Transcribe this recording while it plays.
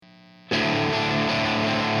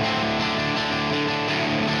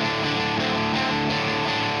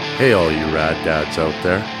Hey, all you rad dads out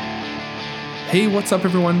there. Hey, what's up,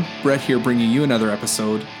 everyone? Brett here, bringing you another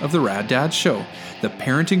episode of the Rad Dads Show, the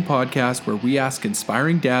parenting podcast where we ask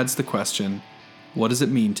inspiring dads the question, what does it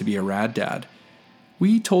mean to be a rad dad?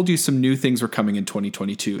 We told you some new things were coming in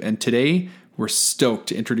 2022, and today we're stoked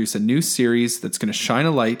to introduce a new series that's going to shine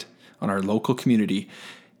a light on our local community.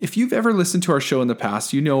 If you've ever listened to our show in the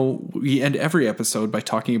past, you know we end every episode by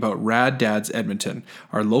talking about Rad Dads Edmonton,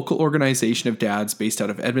 our local organization of dads based out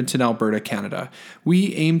of Edmonton, Alberta, Canada.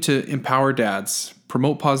 We aim to empower dads,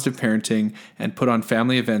 promote positive parenting, and put on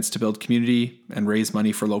family events to build community and raise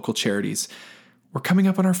money for local charities. We're coming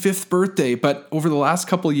up on our 5th birthday, but over the last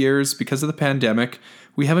couple years, because of the pandemic,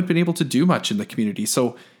 we haven't been able to do much in the community,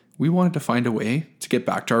 so we wanted to find a way to get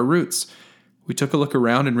back to our roots. We took a look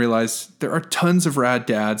around and realized there are tons of rad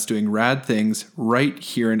dads doing rad things right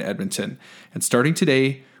here in Edmonton. And starting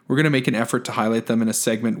today, we're going to make an effort to highlight them in a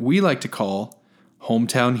segment we like to call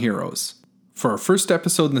Hometown Heroes. For our first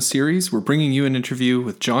episode in the series, we're bringing you an interview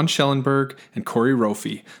with John Shellenberg and Cory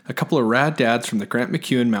Roffey, a couple of rad dads from the Grant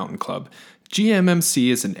MacEwan Mountain Club.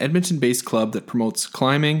 Gmmc is an Edmonton-based club that promotes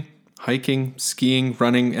climbing, hiking, skiing,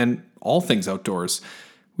 running, and all things outdoors.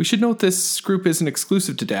 We should note this group isn't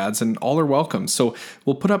exclusive to dads, and all are welcome, so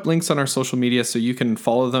we'll put up links on our social media so you can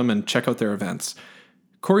follow them and check out their events.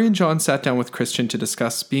 Cory and John sat down with Christian to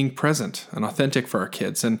discuss being present and authentic for our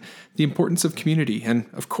kids and the importance of community, and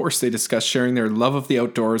of course they discussed sharing their love of the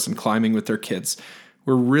outdoors and climbing with their kids.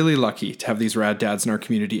 We're really lucky to have these rad dads in our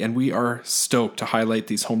community, and we are stoked to highlight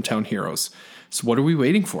these hometown heroes. So what are we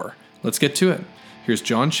waiting for? Let's get to it. Here's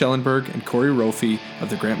John Shellenberg and Cory Roffey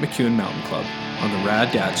of the Grant MacEwan Mountain Club on the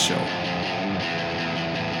Rad Dads Show.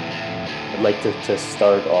 I'd like to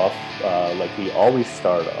start off like we always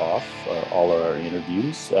start off all our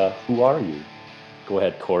interviews. Who are you? Go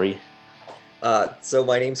ahead, Cory. So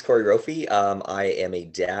my name's Cory Roffey. I am a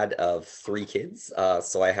dad of 3 kids.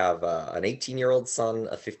 So I have an 18-year-old son,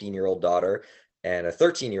 a 15-year-old daughter, and a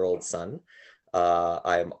 13-year-old son.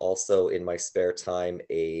 I'm also in my spare time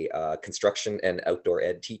a construction and outdoor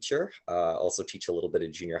ed teacher. Also teach a little bit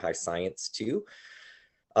of junior high science too.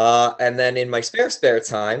 And then in my spare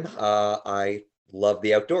time, I love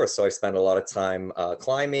the outdoors. So I spend a lot of time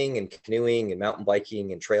climbing and canoeing and mountain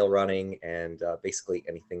biking and trail running and basically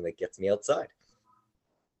anything that gets me outside.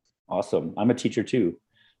 Awesome. I'm a teacher too.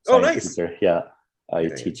 Oh, nice. Teacher. Yeah, I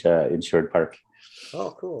teach in Sherwood Park.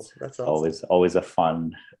 Oh, cool. That's awesome. Always a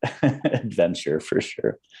fun adventure for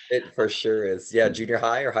sure. It for sure is. Yeah, junior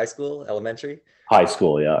high or high school, elementary? High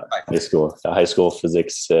school, yeah. High school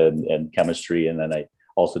physics and chemistry. And then I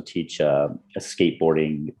also teach a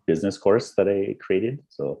skateboarding business course that I created.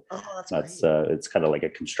 So that's it's kind of like a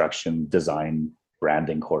construction design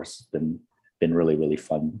branding course. Been really, really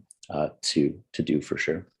fun to do for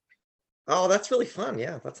sure. Oh, that's really fun.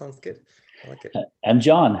 Yeah, that sounds good. I like it. And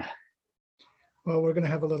John. Well, we're going to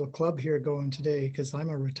have a little club here going today because I'm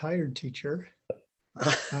a retired teacher.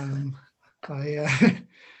 I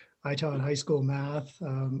taught high school math,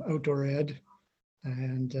 outdoor ed,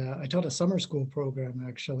 and I taught a summer school program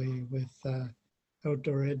actually with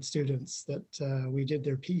outdoor ed students that we did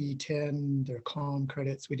their PE 10, their COM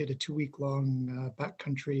credits. We did a 2-week-long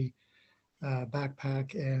backcountry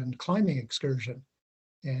backpack and climbing excursion.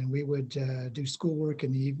 And we would do schoolwork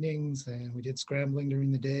in the evenings, and we did scrambling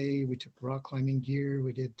during the day. We took rock climbing gear.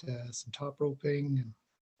 We did some top roping and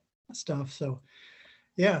stuff. So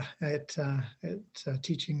yeah,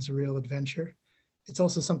 teaching's a real adventure. It's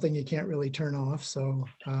also something you can't really turn off. So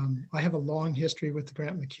I have a long history with the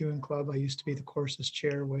Grant MacEwan Club. I used to be the courses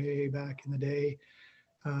chair way back in the day.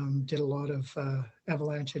 Did a lot of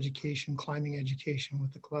avalanche education, climbing education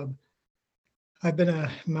with the club. I've been a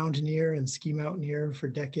mountaineer and ski mountaineer for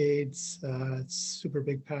decades. It's a super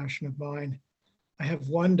big passion of mine. I have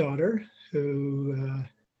one daughter who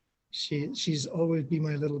she's always been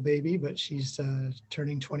my little baby, but she's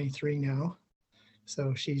turning 23 now.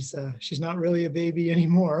 So she's not really a baby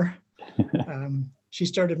anymore. She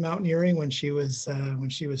started mountaineering when she was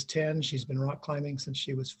 10. She's been rock climbing since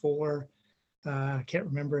she was 4. I can't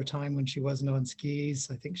remember a time when she wasn't on skis.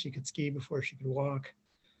 I think she could ski before she could walk.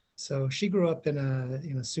 So she grew up in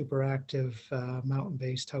a super active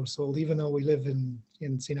mountain-based household, even though we live in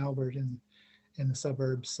St. Albert in the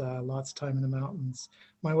suburbs, lots of time in the mountains.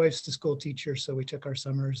 My wife's a school teacher, so we took our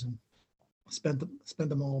summers and spent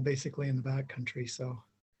them all basically in the backcountry. So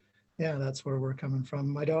yeah, that's where we're coming from.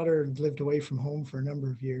 My daughter lived away from home for a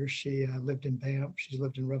number of years. She lived in Banff, she's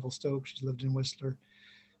lived in Revelstoke, she's lived in Whistler.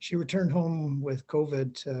 She returned home with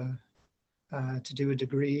COVID to do a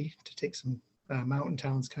degree, to take some mountain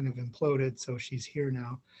towns kind of imploded, so she's here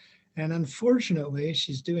now. And unfortunately,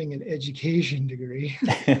 she's doing an education degree.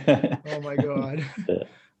 Oh my God.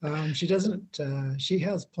 She doesn't, she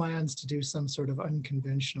has plans to do some sort of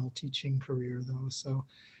unconventional teaching career though. So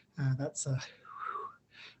that's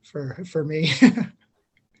for me.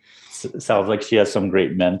 Sounds like she has some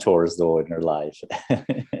great mentors though in her life.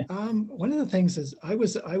 One of the things is I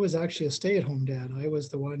was actually a stay-at-home dad. I was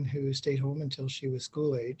the one who stayed home until she was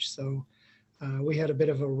school age. So we had a bit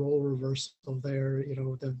of a role reversal there. You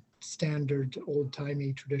know, the standard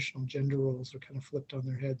old-timey traditional gender roles are kind of flipped on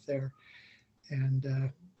their head there.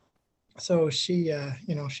 And so she,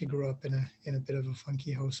 you know, she grew up in a bit of a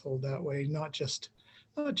funky household that way. Not just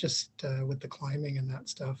with the climbing and that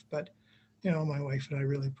stuff, but you know, my wife and I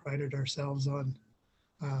really prided ourselves on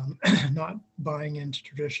not buying into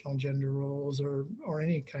traditional gender roles or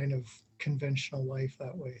any kind of conventional life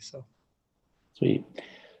that way. So sweet.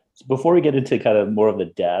 So before we get into kind of more of the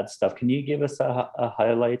dad stuff, can you give us a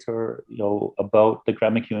highlight or, you know, about the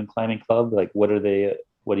Grant MacEwan Climbing Club? Like, what are they?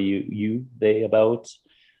 What are they about?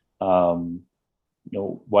 You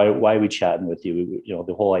know, why are we chatting with you? You know,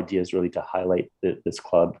 the whole idea is really to highlight this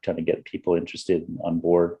club, kind of get people interested and on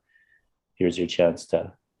board. Here's your chance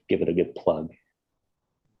to give it a good plug.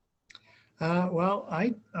 Well,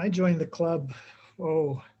 I joined the club,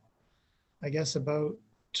 I guess about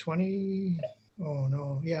 20,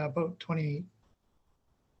 about 20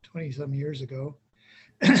 some years ago.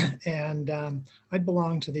 And I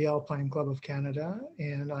belonged to the Alpine Club of Canada,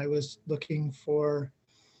 and I was looking for,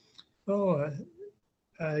 Grant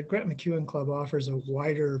MacEwan Club offers a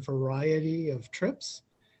wider variety of trips.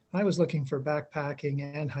 I was looking for backpacking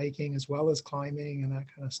and hiking as well as climbing and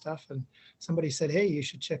that kind of stuff. And somebody said, hey, you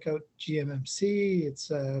should check out Gmmc.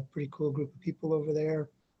 It's a pretty cool group of people over there.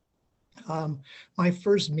 My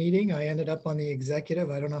first meeting, I ended up on the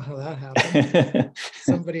executive. I don't know how that happened.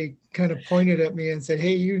 Somebody kind of pointed at me and said,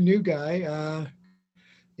 hey, you new guy,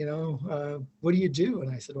 what do you do?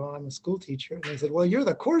 And I said, well, I'm a school teacher. And they said, well, you're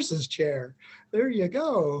the courses chair. There you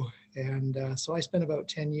go. And so I spent about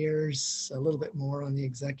 10 years, a little bit more on the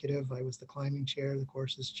executive. I was the climbing chair, the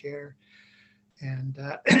courses chair. And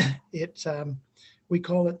we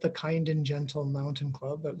call it the Kind and Gentle Mountain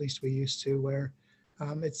Club, at least we used to, where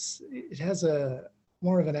it has a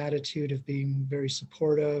more of an attitude of being very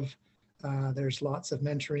supportive. There's lots of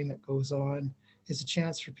mentoring that goes on. It's a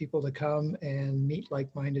chance for people to come and meet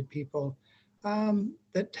like-minded people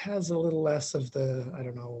that has a little less of the, I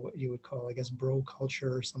don't know what you would call, I guess, bro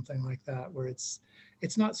culture or something like that, where it's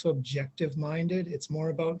not so objective minded. It's more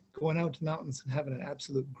about going out to mountains and having an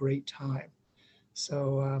absolute great time.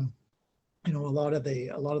 So, a lot of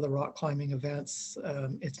the rock climbing events,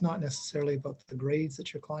 it's not necessarily about the grades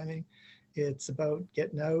that you're climbing. It's about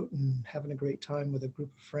getting out and having a great time with a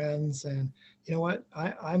group of friends. And you know what?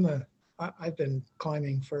 I've been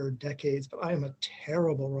climbing for decades, but I am a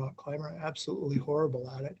terrible rock climber, absolutely horrible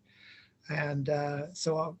at it. And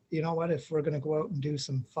so, you know what, if we're going to go out and do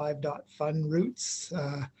some 5-dot fun routes,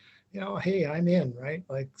 hey, I'm in, right?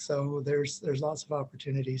 Like, so there's lots of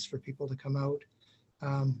opportunities for people to come out.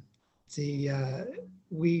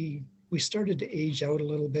 We started to age out a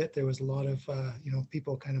little bit. There was a lot of,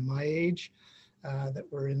 people kind of my age that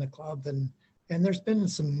were in the club. And there's been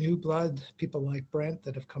some new blood, people like Brent,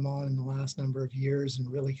 that have come on in the last number of years and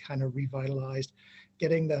really kind of revitalized,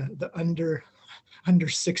 getting the under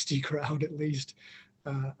 60 crowd at least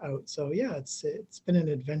out. So yeah, it's been an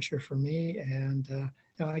adventure for me, and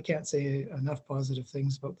I can't say enough positive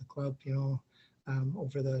things about the club,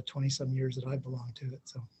 over the 20 some years that I belong to it.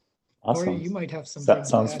 So awesome. Cory, you might have some that things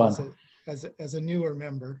sounds to add fun. as a newer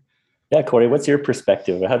member. Yeah, Cory, what's your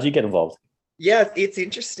perspective? How did you get involved? Yeah, it's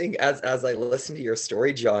interesting as I listen to your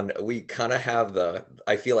story, John. We kind of have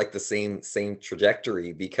I feel like the same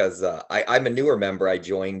trajectory, because I'm a newer member. I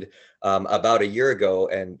joined about a year ago,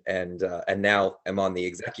 and now I'm on the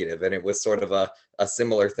executive, and it was sort of a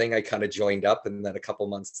similar thing. I kind of joined up, and then a couple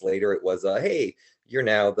months later, it was hey, you're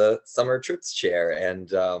now the summer trips chair,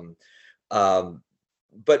 and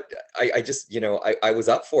but I just, I was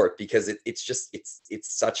up for it because it's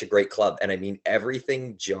such a great club. And I mean,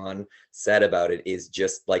 everything John said about it is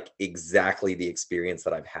just like exactly the experience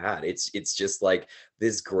that I've had. It's just like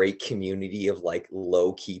this great community of like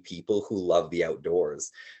low key people who love the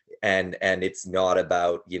outdoors. And it's not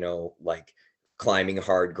about, like climbing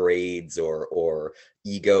hard grades or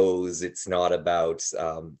egos. It's not about,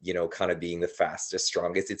 kind of being the fastest,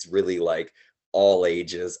 strongest. It's really like all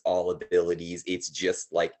ages, all abilities. It's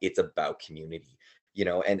just like, it's about community,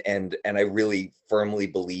 and I really firmly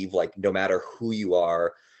believe, like, no matter who you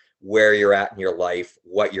are, where you're at in your life,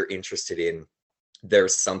 what you're interested in,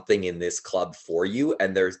 there's something in this club for you,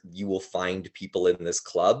 and you will find people in this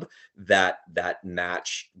club that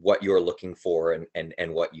match what you're looking for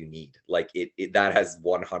and what you need. Like that has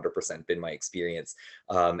 100% been my experience.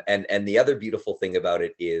 And the other beautiful thing about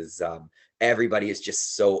it is everybody is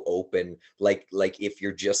just so open. Like if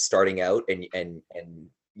you're just starting out and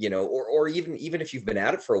you know, or even if you've been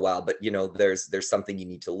at it for a while, but you know, there's something you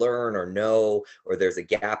need to learn or know, or there's a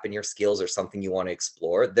gap in your skills or something you want to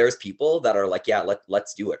explore. There's people that are like, yeah,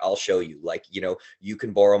 let's do it. I'll show you. Like, you know, you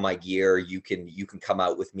can borrow my gear. You can come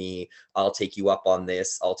out with me. I'll take you up on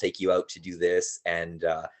this. I'll take you out to do this. And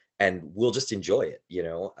we'll just enjoy it. You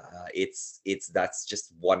know, that's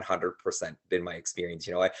just 100% been my experience.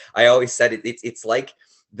 You know, I always said it's like,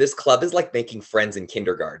 this club is like making friends in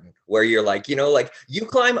kindergarten, where you're like, you know, like you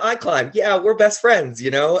climb, I climb. Yeah, we're best friends, you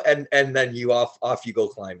know, and then you off you go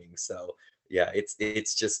climbing. So yeah,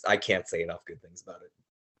 it's just, I can't say enough good things about it.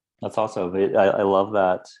 That's awesome. I love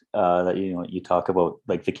that, that, you know, you talk about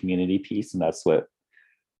like the community piece, and that's what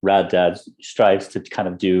Rad Dads strives to kind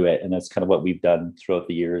of do it. And that's kind of what we've done throughout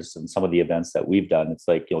the years and some of the events that we've done. It's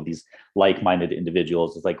like, you know, these like-minded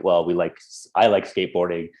individuals. It's like, well, I like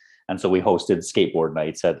skateboarding. And so we hosted skateboard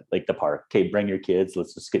nights at like the park. Okay, bring your kids.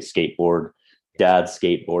 Let's just get skateboard, dad's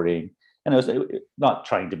skateboarding. And it was not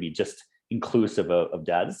trying to be just inclusive of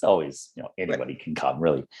dads. It's always, you know, anybody can come,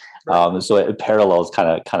 really. Right. So it parallels kind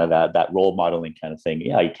of that role modeling kind of thing.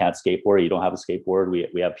 Yeah, you can't skateboard, you don't have a skateboard.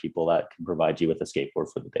 We have people that can provide you with a skateboard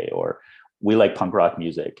for the day. Or we like punk rock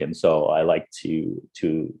music, and so I like to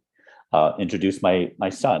introduce my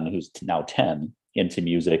son, who's now 10, into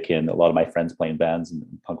music, and a lot of my friends playing bands and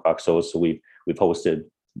punk rock shows. So we've hosted,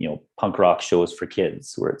 you know, punk rock shows for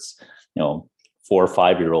kids, where it's, you know, 4 or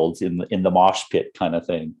 5-year-olds in the mosh pit kind of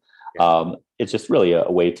thing. Yeah. It's just really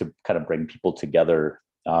a way to kind of bring people together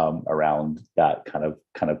around that kind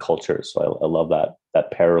of culture. So I love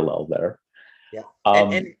that parallel there. Yeah.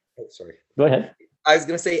 And oh, sorry. Go ahead. I was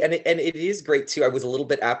going to say, and it is great too. I was a little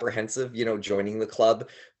bit apprehensive, you know, joining the club,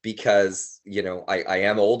 because, you know, I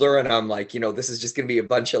am older, and I'm like, you know, this is just going to be a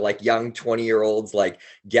bunch of like young 20-year-olds, like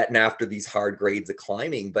getting after these hard grades of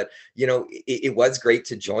climbing. But, you know, it was great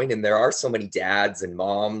to join. And there are so many dads and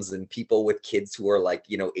moms and people with kids who are like,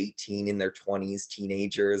 you know, 18, in their 20s,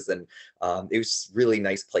 teenagers. And it was really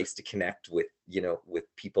nice place to connect with, you know, with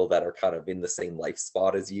people that are kind of in the same life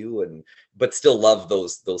spot as you, but still love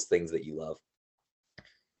those things that you love.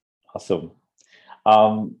 Awesome.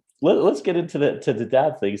 Let's get into the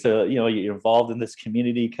dad thing. So, you know, you're involved in this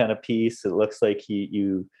community kind of piece. It looks like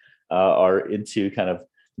you are into kind of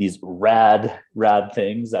these rad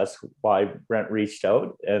things. That's why Brent reached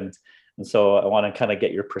out, and so I want to kind of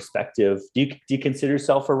get your perspective. Do you consider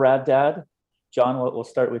yourself a rad dad, John? We'll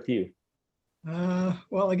start with you.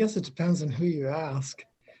 Well, I guess it depends on who you ask.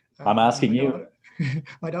 I'm asking you.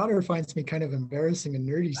 My daughter finds me kind of embarrassing and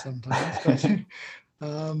nerdy sometimes,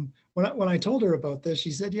 but when I told her about this,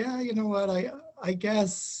 she said, "Yeah, you know what? I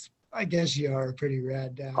guess you are a pretty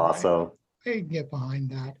rad dad." Awesome. I can get behind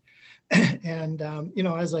that. And you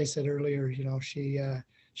know, as I said earlier, you know, she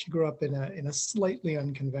grew up in a slightly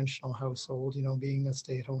unconventional household. You know, being a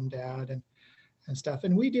stay-at-home dad and stuff.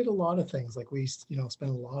 And we did a lot of things. Like we, you know,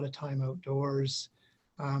 spent a lot of time outdoors.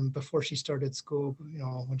 Before she started school, you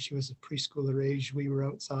know, when she was a preschooler age, we were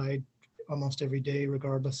outside almost every day,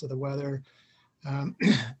 regardless of the weather.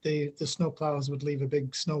 The snowplows would leave a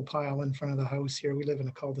big snow pile in front of the house here. We live in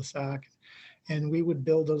a cul-de-sac, and we would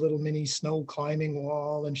build a little mini snow climbing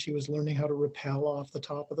wall, and she was learning how to rappel off the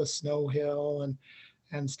top of the snow hill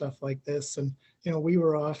and stuff like this. And, you know, we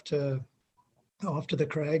were off to the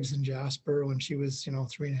crags in Jasper when she was, you know,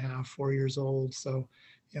 3.5, 4 years old. So,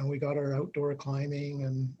 you know, we got her outdoor climbing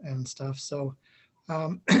and stuff. So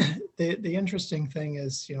the interesting thing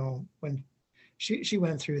is, you know, when she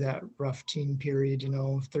went through that rough teen period, you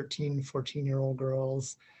know, 13, 14-year-old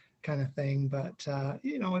girls kind of thing. But,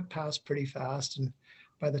 you know, it passed pretty fast. And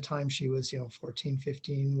by the time she was, you know, 14,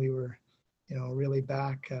 15, we were, you know, really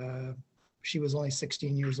back. She was only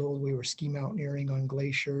 16 years old. We were ski mountaineering on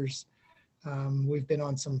glaciers. We've been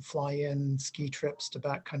on some fly-in ski trips to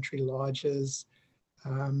backcountry lodges.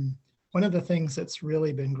 One of the things that's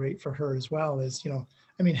really been great for her as well is, you know,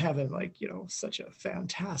 I mean, having like, you know, such a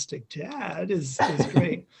fantastic dad is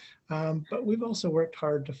great. But we've also worked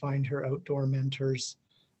hard to find her outdoor mentors.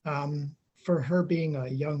 For her being a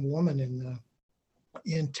young woman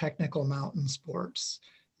in technical mountain sports,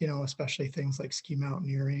 you know, especially things like ski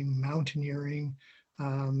mountaineering,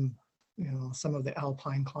 you know, some of the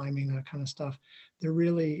alpine climbing, that kind of stuff.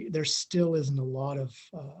 There still isn't a lot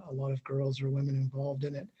of girls or women involved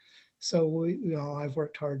in it. So you know, I've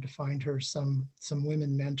worked hard to find her some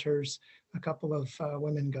women mentors. a couple of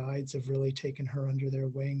women guides have really taken her under their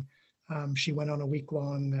wing. She went on a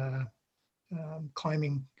week-long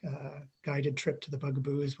climbing guided trip to the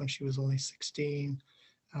Bugaboos when she was only 16.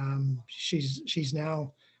 She's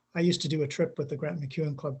now, I used to do a trip with the Grant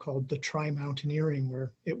MacEwan Club called the Try Mountaineering,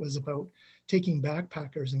 where it was about taking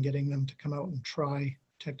backpackers and getting them to come out and try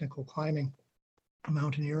technical climbing,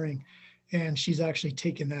 mountaineering. And she's actually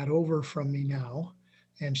taken that over from me now.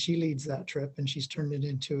 And she leads that trip, and she's turned it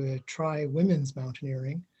into a Try Women's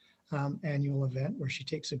Mountaineering annual event where she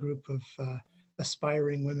takes a group of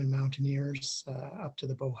aspiring women mountaineers up to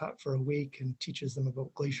the Bow Hut for a week and teaches them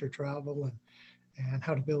about glacier travel and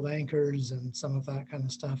how to build anchors and some of that kind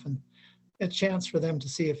of stuff, and a chance for them to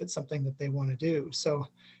see if it's something that they want to do. So,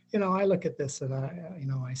 I look at this and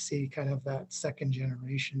I see kind of that second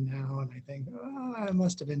generation now, and I think, oh, I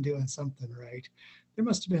must have been doing something right. There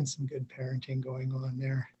must have been some good parenting going on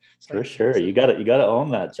there. So for sure. You got to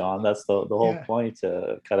own that, John. That's the whole point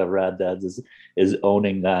kind of Rad Dads is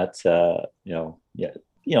owning that,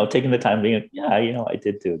 taking the time being, I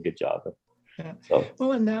did do a good job. Yeah. So.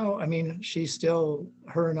 Well, and now,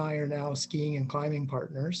 her and I are now skiing and climbing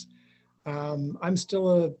partners. I'm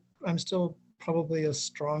still probably a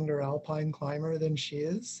stronger alpine climber than she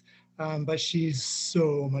is, but she's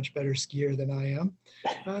so much better skier than I am.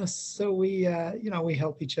 So we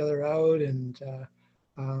help each other out, and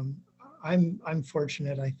I'm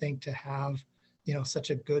fortunate, I think, to have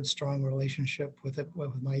such a good, strong relationship with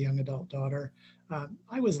my young adult daughter.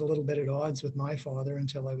 I was a little bit at odds with my father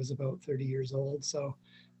until I was about 30 years old. So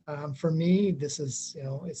for me, this is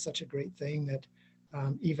it's such a great thing that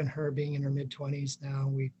even her being in her mid-20s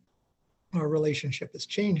now, our relationship has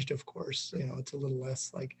changed, of course. It's a little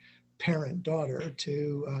less like parent-daughter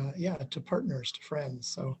to partners, to friends.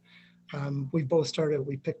 So we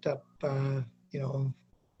picked up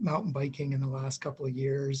mountain biking in the last couple of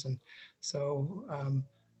years, and so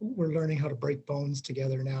we're learning how to break bones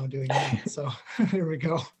together now doing that. So there we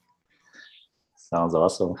go. Sounds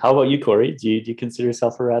awesome. How about you, Cory? Do you consider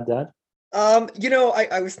yourself a rad dad?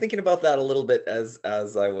 I was thinking about that a little bit as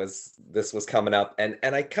this was coming up, and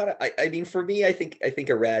I mean, for me, I think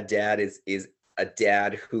a rad dad is a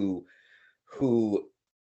dad who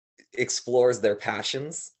explores their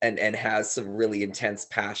passions and has some really intense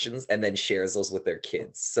passions and then shares those with their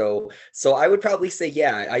kids. So I would probably say,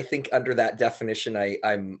 yeah, I think under that definition,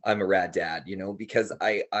 I'm a rad dad, because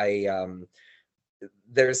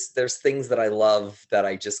there's things that I love that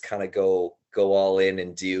I just kind of go all in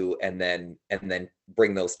and do, and then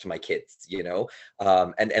bring those to my kids,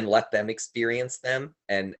 and let them experience them.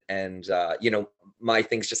 And my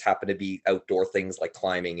things just happen to be outdoor things like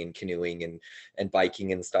climbing and canoeing and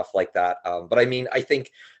biking and stuff like that. But I mean, I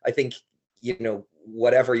think,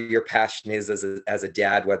 whatever your passion is as a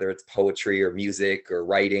dad, whether it's poetry or music or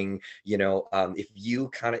writing, if you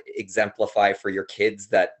kind of exemplify for your kids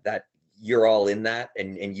that you're all in that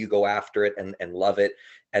and you go after it and love it,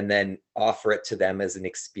 and then offer it to them as an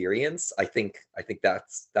experience, I think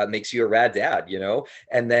that makes you a rad dad,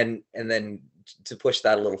 and then to push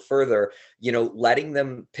that a little further, letting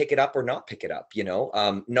them pick it up or not pick it up,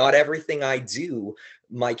 not everything I do,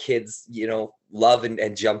 my kids, love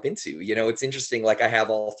and jump into, it's interesting. Like I have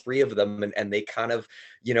all three of them and they kind of,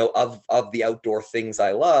 of the outdoor things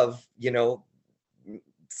I love,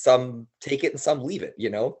 some take it and some leave it,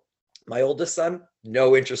 My oldest son,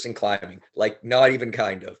 no interest in climbing, like not even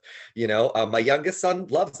kind of, my youngest son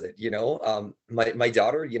loves it, my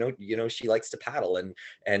daughter, she likes to paddle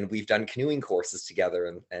and we've done canoeing courses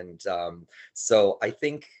together. And so I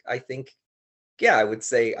think, yeah, I would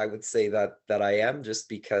say that I am, just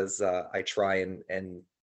because I try and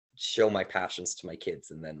show my passions to my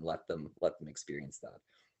kids and then let them experience that.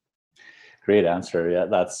 Great answer. Yeah,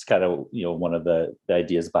 that's kind of one of the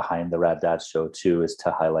ideas behind the Rad Dads Show too, is to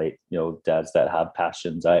highlight dads that have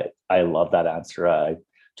passions. I love that answer. I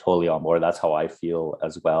totally on board. That's how I feel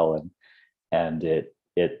as well. And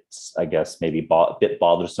it's I guess maybe a bit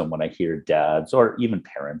bothersome when I hear dads or even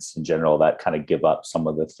parents in general that kind of give up some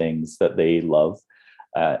of the things that they love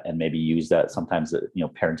and maybe use that sometimes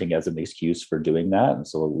parenting as an excuse for doing that. And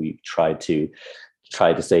so we try to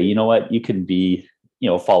say, what, you can be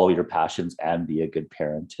follow your passions and be a good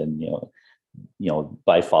parent. And,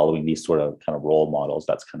 by following these sort of kind of role models,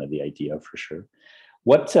 that's kind of the idea for sure.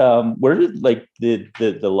 What, where did like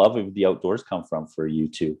the love of the outdoors come from for you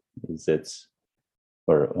two?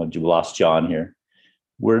 Or you lost John here.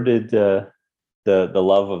 Where did the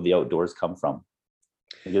love of the outdoors come from?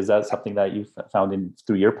 Is that something that you found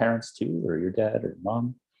through your parents too, or your dad or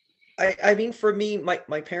mom? I mean, for me,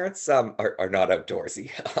 my parents are not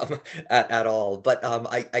outdoorsy at all. But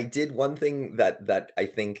I did one thing that I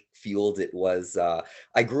think fueled it was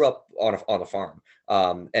I grew up on a farm,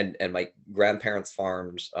 and my grandparents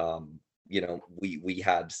farmed. We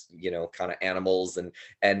had kind of animals,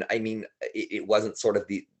 and I mean it wasn't sort of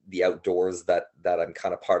the outdoors that I'm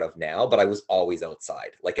kind of part of now, but I was always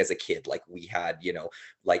outside. Like as a kid, like we had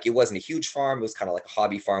like it wasn't a huge farm. It was kind of like a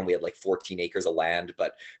hobby farm. We had like 14 acres of land,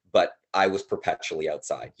 but I was perpetually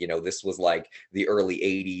outside. This was like the early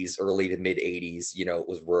 80s, early to mid 80s. It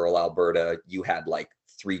was rural Alberta. You had like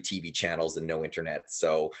 3 TV channels and no internet.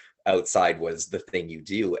 So outside was the thing you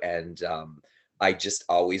do. And I just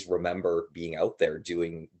always remember being out there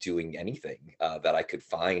doing anything that I could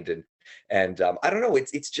find. And I don't know,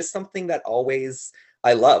 it's just something that always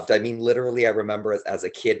I loved. I mean, literally, I remember as a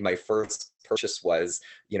kid, my first purchase was,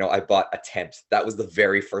 I bought a tent. That was the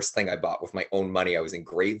very first thing I bought with my own money. I was in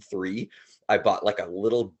grade 3. I bought like a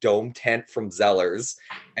little dome tent from Zellers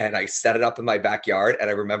and I set it up in my backyard. And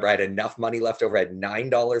I remember I had enough money left over. I had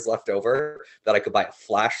 $9 left over that I could buy a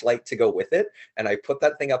flashlight to go with it. And I put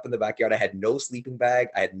that thing up in the backyard. I had no sleeping bag.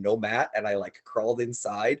 I had no mat. And I like crawled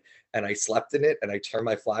inside and I slept in it and I turned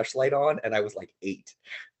my flashlight on and I was like 8.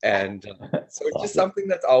 And so it's just something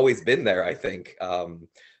that's always been there, I think. And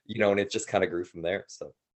it just kind of grew from there.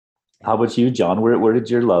 So how about you, John? Where did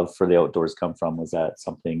your love for the outdoors come from? Was that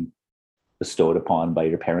something bestowed upon by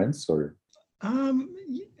your parents, or?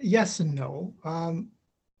 Yes and no.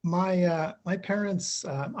 My parents,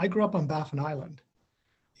 I grew up on Baffin Island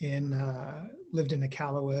lived in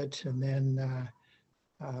Iqaluit, and then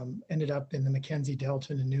ended up in the Mackenzie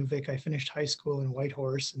Delta in Nunavik. I finished high school in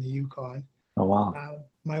Whitehorse in the Yukon. Oh, wow.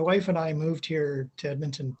 My wife and I moved here to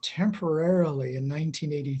Edmonton temporarily in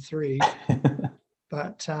 1983.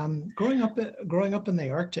 But growing up in the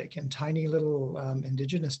Arctic in tiny little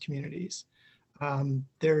Indigenous communities,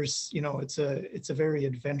 there's it's a very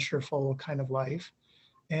adventureful kind of life,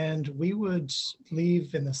 and we would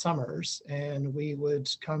leave in the summers and we would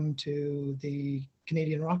come to the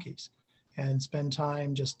Canadian Rockies and spend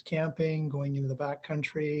time just camping, going into the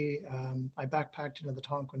backcountry. I backpacked into the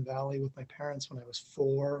Tonquin Valley with my parents when I was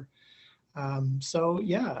 4. So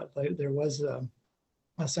yeah, there was a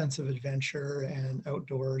sense of adventure and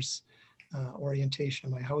outdoors orientation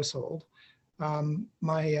in my household.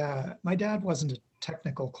 My dad wasn't a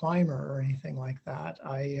technical climber or anything like that.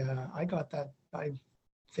 I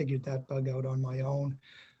figured that bug out on my own.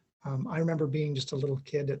 I remember being just a little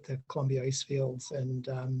kid at the Columbia ice fields, and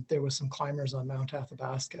there was some climbers on Mount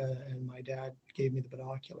Athabasca, and my dad gave me the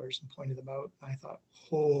binoculars and pointed them out. I thought,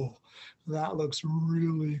 oh, that looks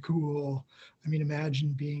really cool. I mean, imagine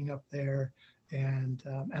being up there. And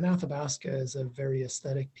Athabasca is a very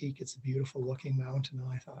aesthetic peak. It's a beautiful looking mountain. And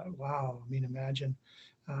I thought, wow, I mean, imagine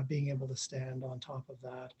being able to stand on top of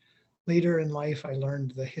that. Later in life, I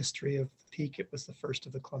learned the history of the peak. It was the first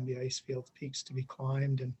of the Columbia Icefield peaks to be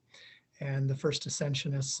climbed. And the first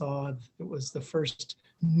ascensionists saw it was the first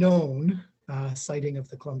known sighting of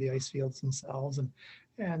the Columbia Icefields themselves.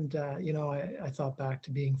 And I thought back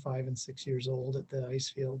to being 5 and 6 years old at the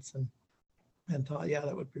icefields and thought, yeah,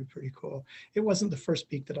 that would be pretty cool. It wasn't the first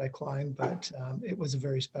peak that I climbed, but it was a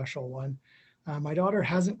very special one. My daughter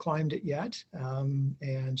hasn't climbed it yet,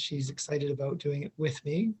 and she's excited about doing it with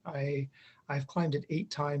me. I've climbed it 8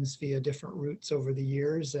 times via different routes over the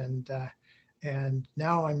years, and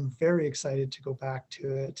now I'm very excited to go back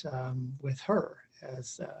to it with her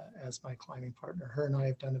as my climbing partner. Her and I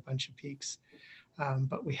have done a bunch of peaks.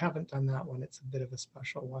 But we haven't done that one. It's a bit of a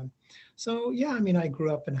special one. So yeah, I mean, I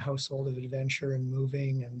grew up in a household of adventure and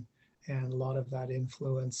moving, and a lot of that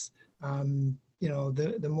influence.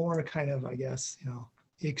 The more kind of, I guess,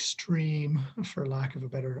 extreme, for lack of a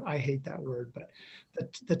better, I hate that word, but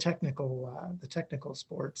the technical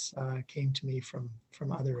sports came to me from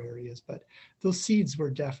other areas. But those seeds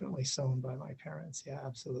were definitely sown by my parents. Yeah,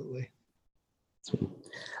 absolutely.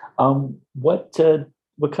 What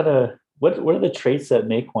are the traits that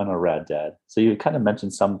make one a rad dad? So you kind of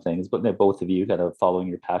mentioned some things, but both of you kind of following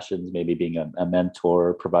your passions, maybe being a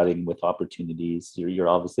mentor, providing with opportunities. You're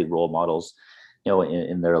obviously role models,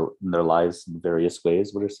 in their lives in various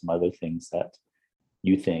ways. What are some other things that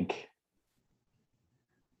you think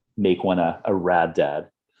make one a rad dad?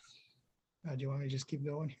 Do you want me to just keep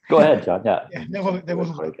going? Go ahead, John. Yeah.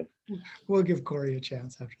 We'll give Cory a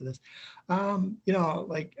chance after this.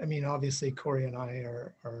 Obviously Cory and I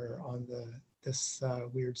are on this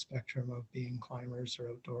weird spectrum of being climbers or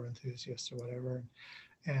outdoor enthusiasts or whatever.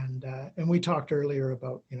 And we talked earlier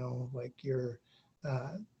about,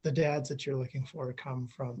 the dads that you're looking for come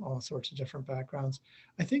from all sorts of different backgrounds.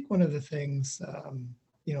 I think one of the things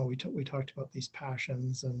we talked about these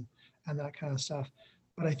passions and that kind of stuff.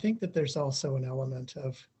 But I think that there's also an element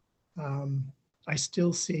of, I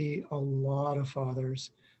still see a lot of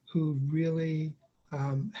fathers who really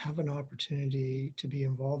have an opportunity to be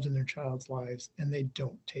involved in their child's lives and they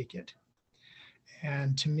don't take it.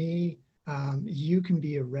 And to me, you can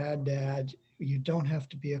be a rad dad. You don't have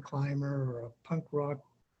to be a climber or a punk rock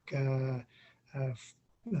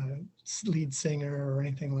lead singer or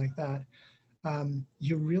anything like that.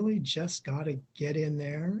 You really just got to get in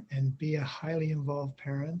there and be a highly involved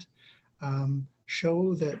parent.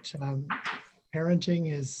 Show that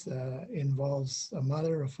parenting involves a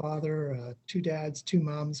mother, a father, two dads, two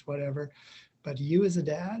moms, whatever. But you as a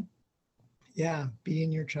dad, yeah, be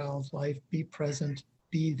in your child's life, be present,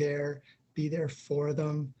 be there for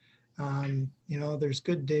them. There's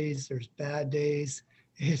good days, there's bad days.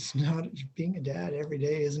 It's not, being a dad every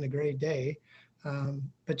day isn't a great day,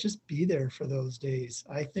 but just be there for those days.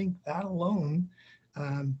 I think that alone,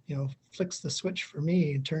 flicks the switch for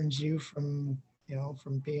me and turns you from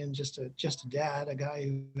being just a dad, a guy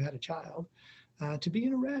who had a child, to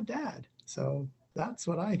being a rad dad. So that's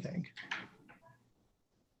what I think.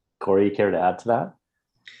 Cory, you care to add to that?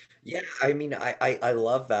 Yeah, I mean, I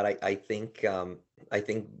love that. I think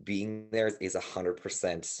being there is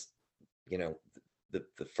 100%,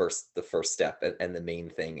 the first step and the main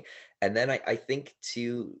thing. And then I think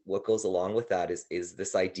too, what goes along with that is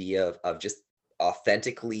this idea of just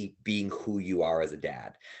authentically being who you are as a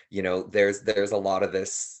dad. There's a lot of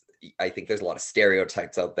this. I think there's a lot of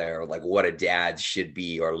stereotypes out there, like what a dad should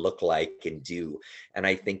be or look like and do. And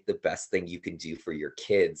I think the best thing you can do for your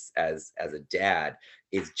kids as a dad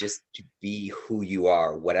is just to be who you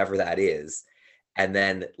are, whatever that is, and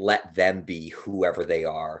then let them be whoever they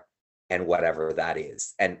are and whatever that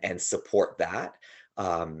is, and support that,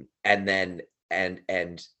 and then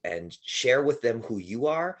and share with them who you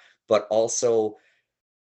are, but also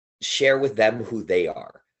share with them who they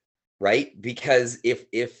are, right? Because if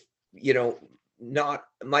not,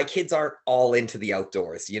 my kids aren't all into the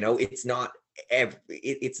outdoors, it's not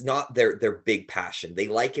it's not their big passion. They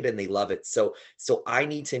like it and they love it, so I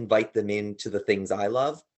need to invite them into the things I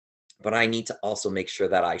love, but I need to also make sure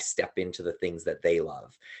that I step into the things that they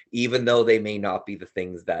love, even though they may not be the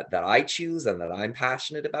things that I choose and that I'm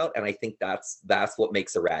passionate about. And I think that's what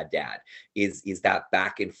makes a rad dad, is that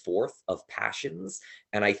back and forth of passions.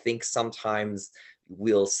 And I think sometimes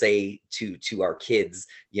we'll say to our kids,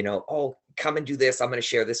 oh, come and do this. I'm going to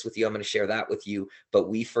share this with you. I'm going to share that with you. But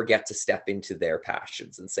we forget to step into their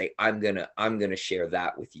passions and say, I'm going to share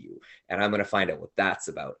that with you. And I'm going to find out what that's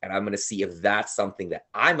about. And I'm going to see if that's something that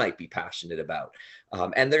I might be passionate about.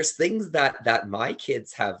 And there's things that my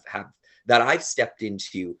kids have that I've stepped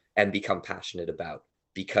into and become passionate about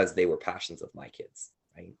because they were passions of my kids.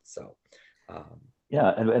 Right. So,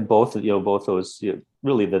 yeah, and both those,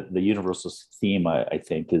 really the universal theme, I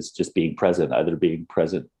think, is just being present, either being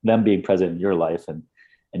present, them being present in your life, and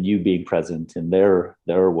you being present in their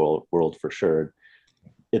world for sure.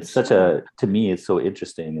 It's to me, it's so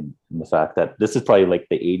interesting in the fact that this is probably like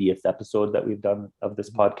the 80th episode that we've done of this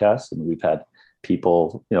podcast, and we've had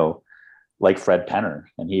people, like Fred Penner,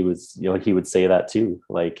 and he would say that too.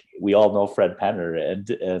 Like, we all know Fred Penner,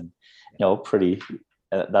 and pretty.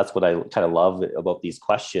 That's what I kind of love about these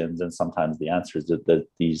questions, and sometimes the answers that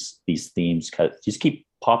these themes just keep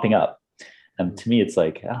popping up. And to me, it's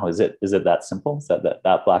like, oh, is it that simple? Is that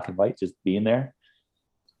black and white, just being there?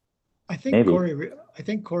 I think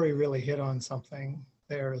Cory really hit on something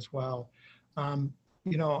there as well. I've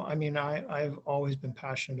always been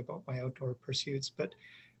passionate about my outdoor pursuits, but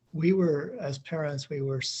as parents, we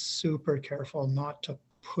were super careful not to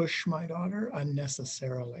push my daughter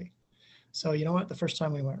unnecessarily. So you know what, the first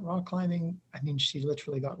time we went rock climbing, she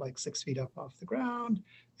literally got like 6 feet up off the ground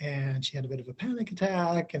and she had a bit of a panic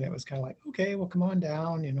attack, and it was kind of like, okay, well, come on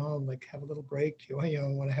down, like have a little break,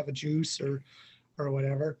 want to have a juice or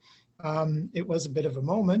whatever. It was a bit of a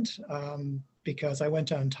moment because I went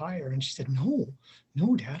to untie her and she said, no,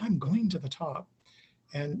 Dad, I'm going to the top.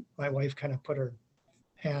 And my wife kind of put her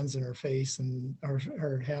hands in her face and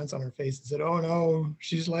her hands on her face and said, oh no,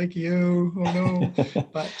 she's like you, oh no.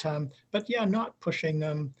 but yeah, not pushing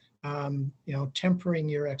them, tempering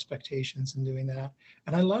your expectations and doing that.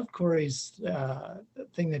 And I love Cory's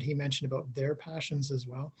thing that he mentioned about their passions as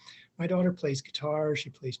well. My daughter plays guitar,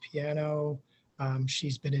 she plays piano,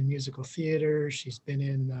 she's been in musical theater, she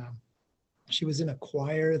was in a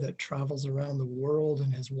choir that travels around the world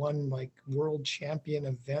and has won like world champion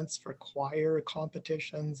events for choir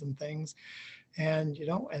competitions and things. And,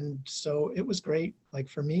 and so it was great, like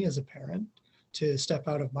for me as a parent, to step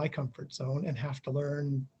out of my comfort zone and have to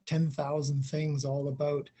learn 10,000 things all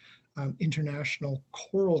about international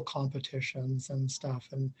choral competitions and stuff,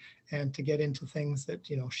 and to get into things that,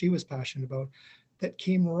 you know, she was passionate about that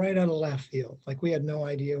came right out of left field. Like, we had no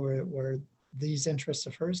idea where these interests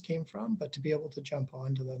of hers came from, but to be able to jump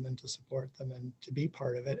onto them and to support them and to be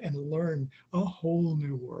part of it and learn a whole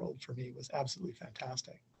new world for me was absolutely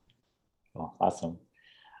fantastic. Oh, awesome.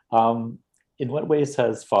 In what ways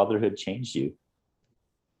has fatherhood changed you?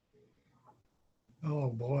 Oh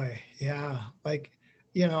boy, yeah. Like,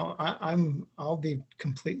 you know, I'll be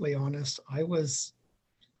completely honest. I was,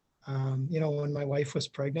 you know, when my wife was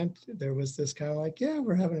pregnant, there was this kind of like, yeah,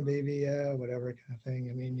 we're having a baby, yeah, whatever kind of thing.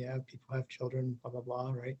 I mean, yeah, people have children, blah, blah,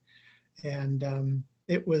 blah, right? And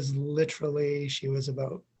it was literally, she was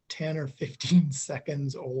about 10 or 15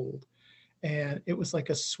 seconds old. And it was like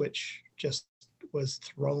a switch just was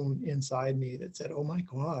thrown inside me that said, oh my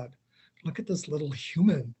God, look at this little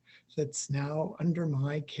human that's now under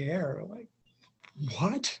my care. Like,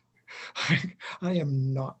 what? I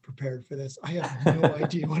am not prepared for this. I have no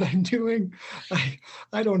idea what I'm doing.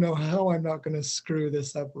 I don't know how I'm not going to screw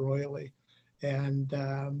this up royally. And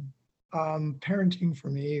parenting for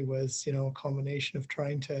me was, you know, a combination of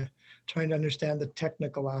trying to understand the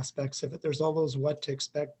technical aspects of it. There's all those what to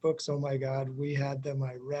expect books. Oh my God, we had them.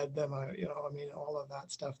 I read them. You know, I mean, all of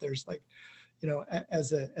that stuff. There's like, you know,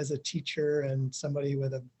 as a teacher and somebody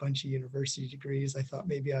with a bunch of university degrees, I thought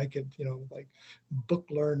maybe I could, you know, like book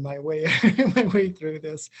learn my way through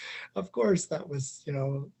this. Of course, that was, you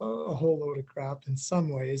know, a whole load of crap in some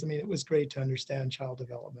ways. I mean, it was great to understand child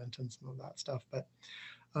development and some of that stuff, but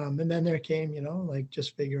and then there came, you know, like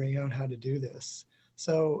just figuring out how to do this.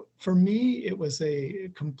 So for me, it was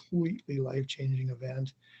a completely life-changing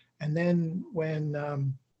event. And then when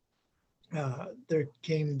there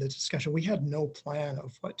came the discussion, we had no plan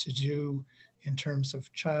of what to do in terms of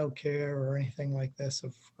childcare or anything like this,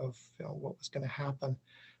 of you know, what was going to happen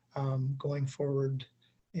going forward.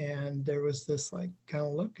 And there was this like kind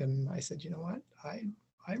of look, and I said, you know what, I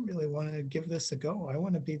really want to give this a go. I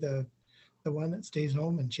want to be the one that stays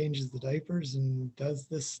home and changes the diapers and does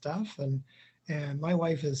this stuff. And my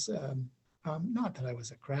wife is not that I was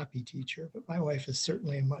a crappy teacher, but my wife is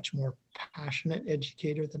certainly a much more passionate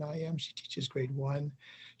educator than I am. She teaches grade 1.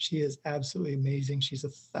 She is absolutely amazing. She's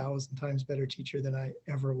 1,000 times better teacher than I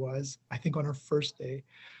ever was, I think, on her first day.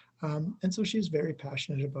 And so she's very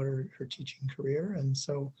passionate about her teaching career. And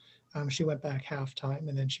so she went back half time,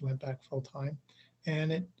 and then she went back full time.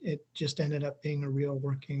 And it just ended up being a real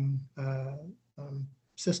working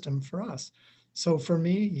system for us. So for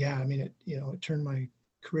me, yeah, I mean, it turned my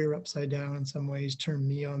career upside down in some ways, turned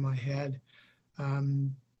me on my head.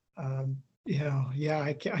 Yeah,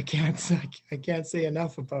 I can't say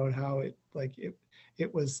enough about how it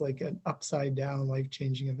was like an upside down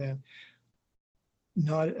life-changing event.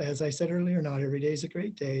 Not, as I said earlier, not every day is a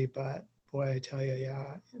great day, but boy, I tell you,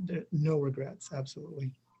 yeah, no regrets,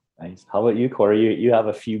 absolutely. Nice. How about you, Cory? You have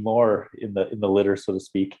a few more in the litter, so to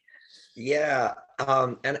speak. Yeah.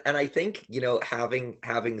 And I think, you know, having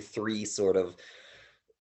 3 sort of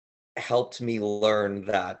helped me learn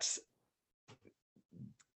that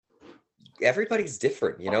everybody's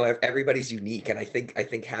different, you know, everybody's unique. And I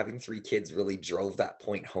think having 3 kids really drove that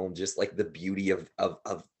point home, just like the beauty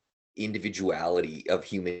of individuality of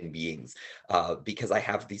human beings, because I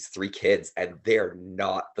have these 3 kids and they're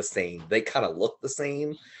not the same. They kind of look the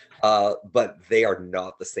same, but they are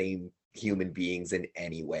not the same human beings in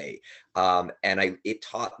any way. And it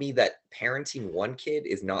taught me that parenting one kid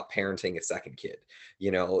is not parenting a second kid. You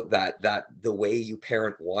know, that the way you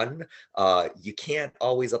parent one, you can't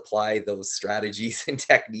always apply those strategies and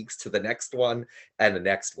techniques to the next one and the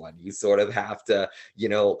next one. You sort of have to, you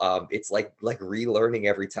know, it's like relearning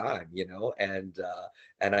every time, you know, and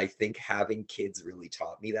I think having kids really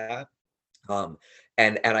taught me that.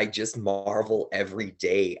 And I just marvel every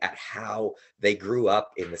day at how they grew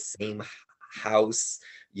up in the same house,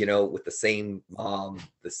 you know, with the same mom,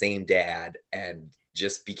 the same dad, and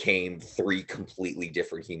just became 3 completely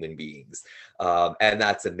different human beings. And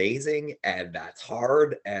that's amazing, and that's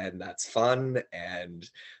hard, and that's fun, and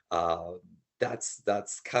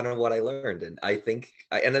that's kind of what I learned. And I think,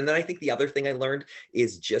 and then I think the other thing I learned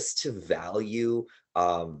is just to value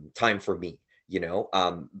time for me. You know,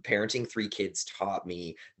 parenting 3 kids taught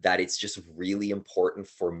me that it's just really important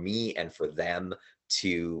for me and for them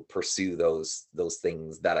to pursue those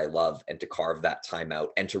things that I love, and to carve that time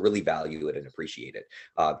out and to really value it and appreciate it.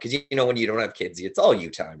 Because you know, when you don't have kids, it's all you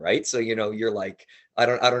time, right? So you know, you're like, I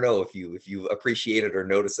don't know if you appreciate it or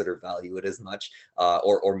notice it or value it as much,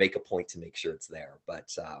 or make a point to make sure it's there.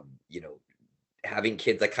 But you know, having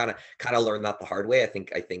kids, I kind of learned that the hard way. I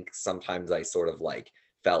think sometimes I sort of like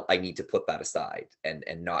felt I need to put that aside and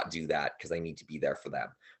not do that because I need to be there for them.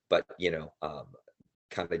 But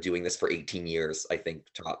kind of doing this for 18 years, I think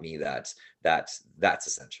taught me that that's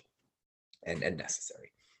essential and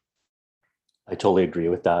necessary. I totally agree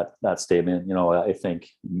with that statement. I think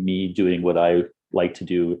me doing what I like to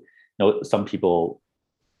do, some people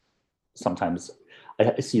sometimes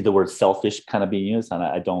I see the word selfish kind of being used, and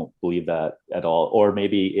I don't believe that at all. Or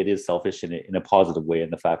maybe it is selfish in a positive way, in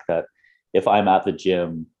the fact that if I'm at the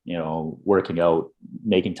gym, working out,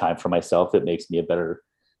 making time for myself, it makes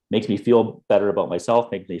me feel better about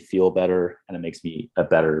myself, makes me feel better, and it makes me a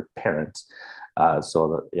better parent.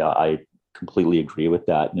 I completely agree with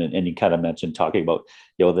that. And you kind of mentioned talking about,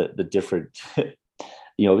 the different,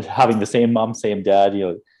 having the same mom, same dad,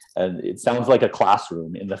 and it sounds like a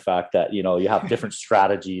classroom in the fact that, you have different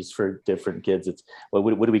strategies for different kids. It's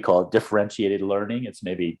what do we call it? Differentiated learning. It's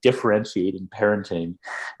maybe differentiating parenting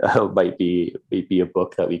might be a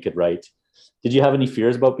book that we could write. Did you have any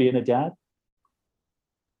fears about being a dad?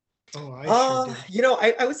 Oh, I sure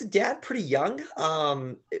did. I was a dad pretty young,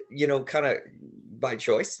 kind of by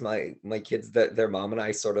choice. My kids, that their mom and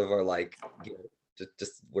I sort of are like,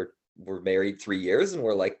 just we're married 3 years and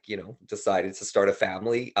we're like, decided to start a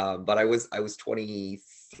family. But I was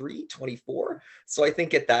 23, 24. So I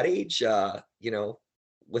think at that age,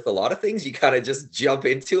 with a lot of things, you kind of just jump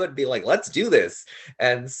into it and be like, let's do this.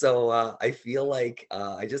 And so I feel like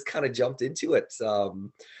I just kind of jumped into it.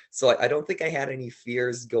 So I don't think I had any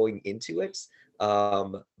fears going into it.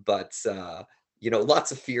 But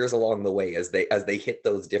lots of fears along the way as they hit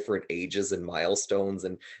those different ages and milestones,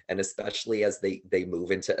 and especially as they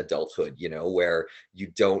move into adulthood, where you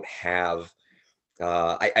don't have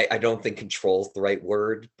I don't think control is the right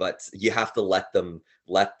word, but you have to let them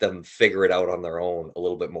figure it out on their own a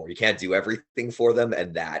little bit more. You can't do everything for them,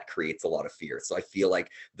 and that creates a lot of fear. So I feel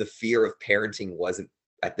like the fear of parenting wasn't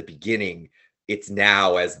at the beginning. It's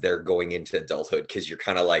now as they're going into adulthood, because you're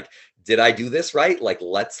kind of like, did I do this right? Like,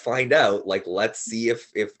 let's find out. Like, let's see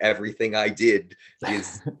if everything I did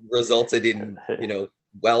is resulted in,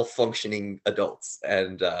 well-functioning adults.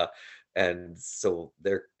 And so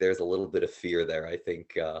there's a little bit of fear there, I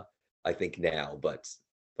think now, but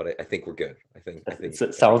I think we're good. I think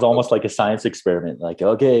it sounds almost like a science experiment. Like,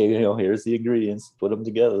 okay, here's the ingredients, put them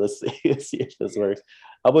together. Let's see if this works.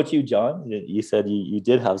 How about you, John? You said you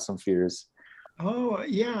did have some fears. Oh,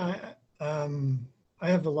 yeah. I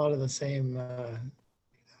have a lot of the same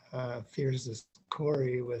fears as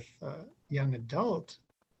Cory with young adult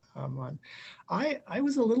one. I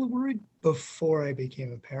was a little worried before I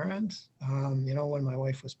became a parent, when my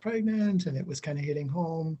wife was pregnant and it was kind of hitting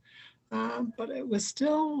home. But it was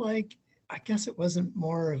still like, I guess it wasn't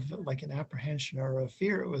more of like an apprehension or a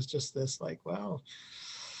fear. It was just this like, well,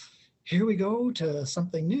 here we go to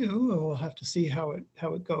something new and we'll have to see how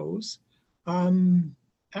it goes.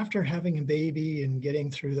 After having a baby and getting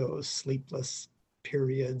through those sleepless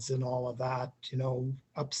periods and all of that,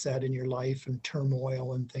 upset in your life and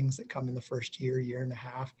turmoil and things that come in the first year and a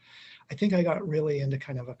half, I think I got really into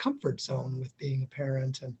kind of a comfort zone with being a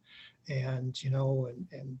parent and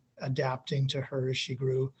adapting to her as she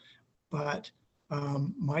grew. But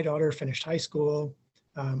my daughter finished high school.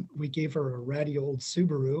 We gave her a ratty old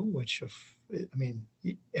Subaru, which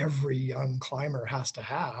every young climber has to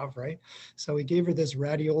have, right? So we gave her this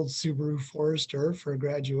ratty old Subaru Forester for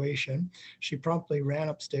graduation. She promptly ran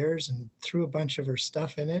upstairs and threw a bunch of her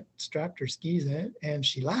stuff in it, strapped her skis in it, and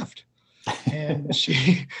she left. And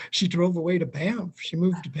she drove away to Banff. She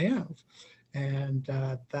moved to Banff. And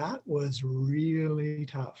that was really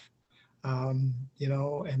tough. And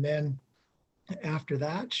then after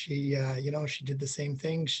that, she did the same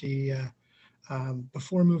thing. She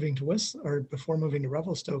before moving to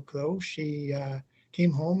Revelstoke, though, she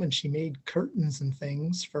came home and she made curtains and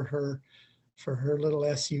things for her little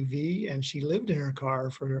SUV, and she lived in her car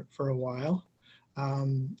for a while.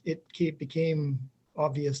 It became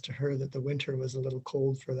obvious to her that the winter was a little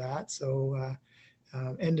cold for that, so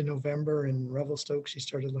end of November in Revelstoke, she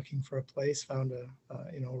started looking for a place, found a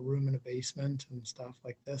room in a basement and stuff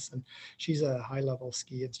like this. And she's a high-level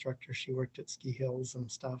ski instructor. She worked at ski hills and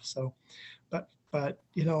stuff. So, but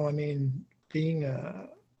being a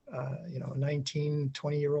 19,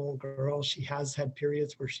 20-year-old girl, she has had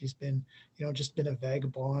periods where she's been, just been a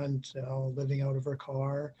vagabond, living out of her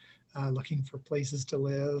car, looking for places to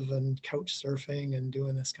live and couch surfing and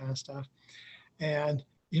doing this kind of stuff. And,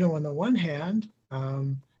 on the one hand,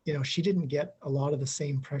 she didn't get a lot of the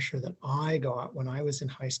same pressure that I got when I was in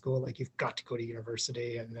high school. Like, you've got to go to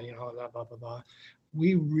university and blah, blah, blah, blah.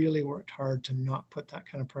 We really worked hard to not put that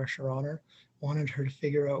kind of pressure on her. wanted her to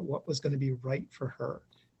figure out what was going to be right for her.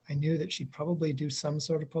 I knew that she'd probably do some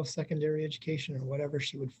sort of post-secondary education or whatever.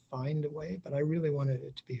 She would find a way, but I really wanted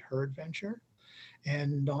it to be her adventure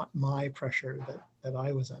and not my pressure that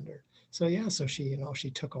I was under. So yeah, so she, she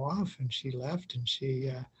took off and she left, and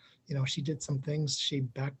she, she did some things. She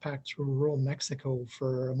backpacked through rural Mexico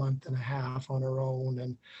for a month and a half on her own,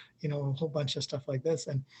 and, a whole bunch of stuff like this.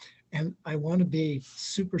 And I want to be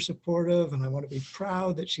super supportive, and I want to be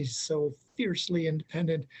proud that she's so fiercely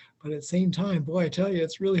independent. But at the same time, boy, I tell you,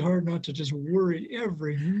 it's really hard not to just worry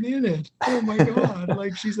every minute. Oh my God,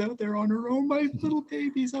 like she's out there on her own. My little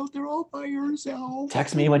baby's out there all by herself.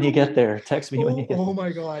 Text me when you get there. Text me when you get there. Oh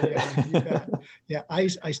my God, yeah, you bet. Yeah, I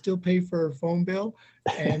still pay for her phone bill,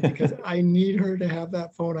 and because I need her to have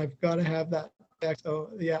that phone, I've got to have that.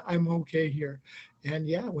 So yeah, I'm okay here. And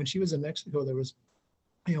yeah, when she was in Mexico, there was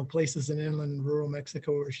places in inland rural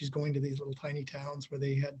Mexico where she's going to these little tiny towns where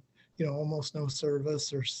they had, almost no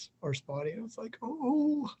service or spotty. I was like,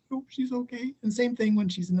 oh, I hope she's okay. And same thing when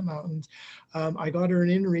she's in the mountains. I got her an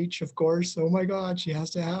inReach, of course. Oh my God, she has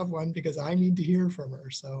to have one because I need to hear from her.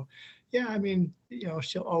 So yeah, I mean,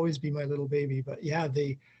 she'll always be my little baby. But yeah,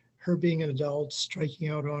 her being an adult, striking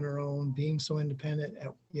out on her own, being so independent,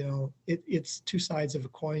 it's two sides of a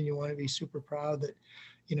coin. You want to be super proud that,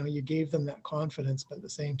 you gave them that confidence, but at the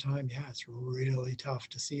same time, yeah, it's really tough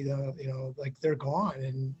to see them, like they're gone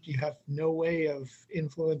and you have no way of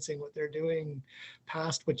influencing what they're doing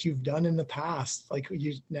past what you've done in the past. Like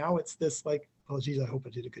now it's this like, oh geez, I hope I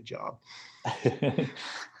did a good job. I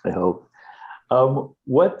hope.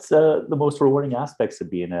 What's the most rewarding aspects of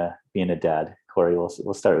being a dad? Cory,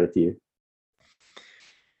 we'll start with you.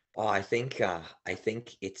 Oh, I think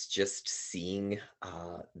it's just seeing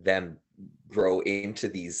them grow into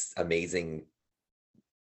these amazing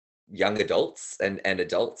young adults and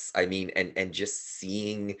adults. I mean, and just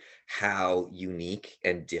seeing how unique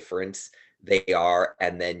and different they are,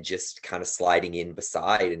 and then just kind of sliding in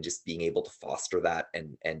beside and just being able to foster that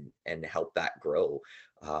and help that grow.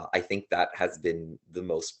 I think that has been the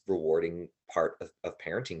most rewarding part of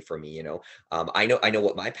parenting for me. I know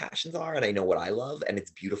what my passions are, and I know what I love, and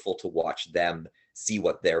it's beautiful to watch them see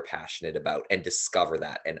what they're passionate about and discover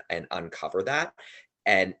that and uncover that.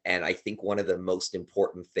 And I think one of the most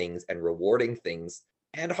important things and rewarding things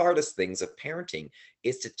and hardest things of parenting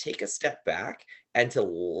is to take a step back and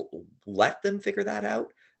to let them figure that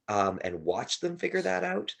out, and watch them figure that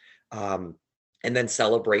out, and then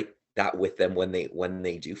celebrate that with them when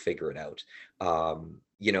they do figure it out. I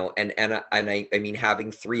mean,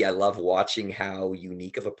 having three, I love watching how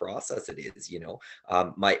unique of a process it is.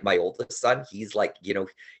 My oldest son, he's like,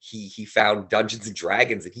 he found Dungeons and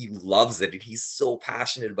Dragons and he loves it, and he's so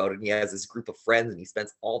passionate about it, and he has this group of friends and he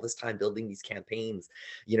spends all this time building these campaigns.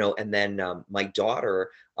 And then my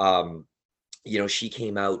daughter, she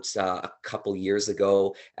came out a couple years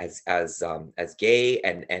ago as gay,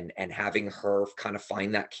 and having her kind of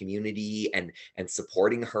find that community and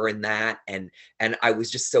supporting her in that, and I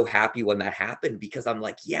was just so happy when that happened, because I'm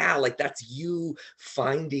like, yeah, like that's you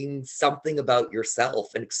finding something about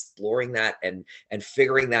yourself and exploring that and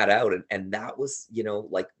figuring that out, and that was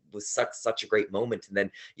was such a great moment. And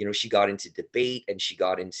then she got into debate, and she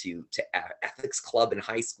got into ethics club in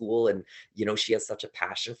high school, and she has such a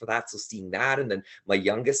passion for that. So seeing that, and then my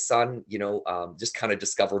youngest son just kind of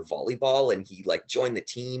discovered volleyball, and he like joined the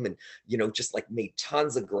team, and just like made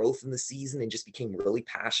tons of growth in the season, and just became really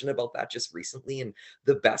passionate about that just recently. And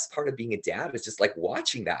the best part of being a dad is just like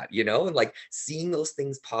watching that, and like seeing those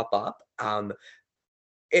things pop up,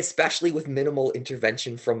 especially with minimal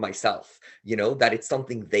intervention from myself, that it's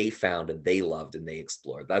something they found and they loved and they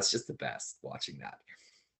explored. That's just the best, watching that.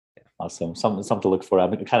 Yeah. Awesome. Something to look for.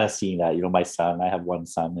 I'm kind of seeing that, my son, I have one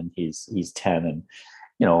son, and he's 10, and,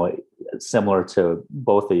 similar to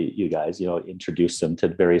both of you guys, introduce him to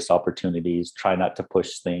various opportunities, try not to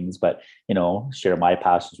push things, but, share my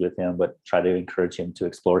passions with him, but try to encourage him to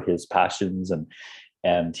explore his passions.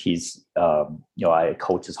 And he's, I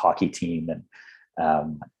coach his hockey team,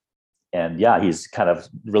 and yeah, he's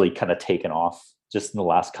really taken off just in the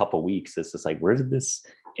last couple of weeks. It's just like, where did this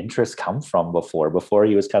interest come from before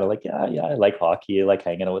he was kind of like, yeah, I like hockey, I like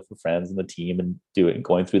hanging out with the friends and the team and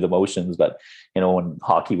going through the motions. But when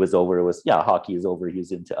hockey was over, it was, yeah, hockey is over,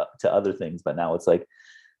 he's into other things. But now it's like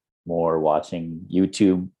more watching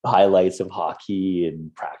YouTube highlights of hockey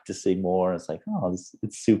and practicing more. It's like, oh,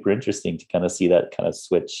 it's super interesting to kind of see that kind of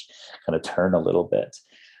switch kind of turn a little bit,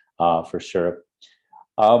 for sure.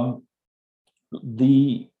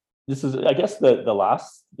 This is, I guess,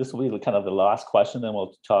 this will be kind of the last question, then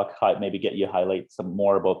we'll talk, maybe get you highlight some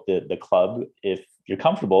more about the club if you're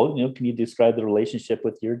comfortable. Can you describe the relationship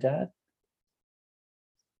with your dad?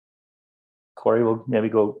 Cory, we'll maybe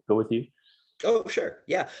go with you. Oh, sure.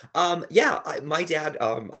 Yeah. My dad,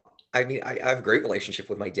 I have a great relationship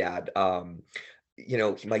with my dad.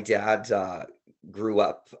 My dad grew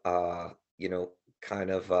up,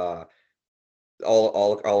 kind of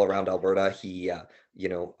all around Alberta. He you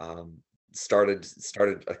know started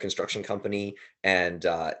a construction company, and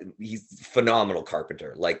he's a phenomenal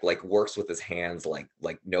carpenter. Like works with his hands like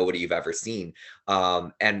nobody you've ever seen.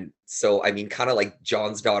 And so I mean, kind of like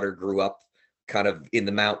John's daughter grew up kind of in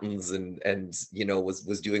the mountains, and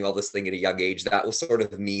was doing all this thing at a young age. That was sort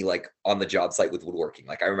of me, like on the job site with woodworking.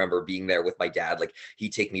 Like I remember being there with my dad. Like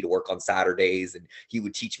he'd take me to work on Saturdays, and he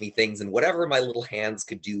would teach me things, and whatever my little hands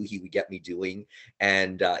could do, he would get me doing.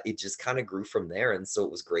 And it just kind of grew from there. And so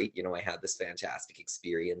it was great. I had this fantastic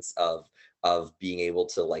experience of being able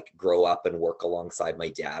to like grow up and work alongside my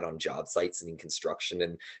dad on job sites and in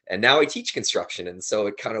construction. And now I teach construction, and so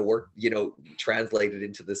it kind of worked, translated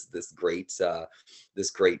into this great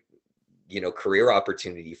career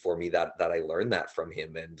opportunity for me, that I learned that from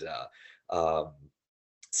him. And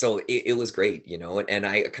so it was great, and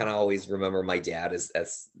I kind of always remember my dad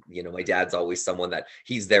as my dad's always someone that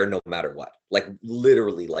he's there no matter what, like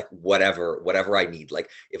literally, like whatever I need. Like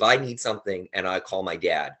if I need something and I call my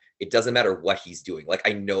dad, it doesn't matter what he's doing. Like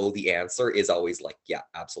I know the answer is always like, yeah,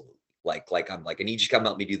 absolutely. Like I'm like, I need you to come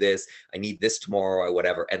help me do this. I need this tomorrow or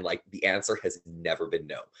whatever. And like the answer has never been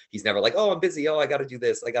no. He's never like, oh, I'm busy. Oh, I got to do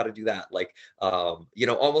this. I got to do that. Like,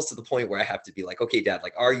 almost to the point where I have to be like, okay, dad,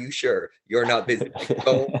 like, are you sure you're not busy? Like,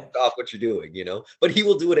 don't stop what you're doing, but he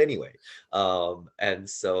will do it anyway. And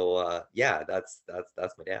so, yeah, that's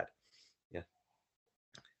my dad. Yeah.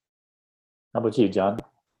 How about you, John?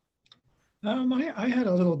 I had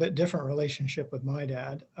a little bit different relationship with my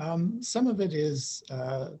dad. Some of it is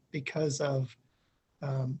because of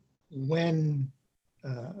when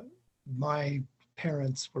my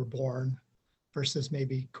parents were born versus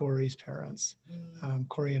maybe Cory's parents.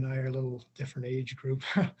 Cory and I are a little different age group.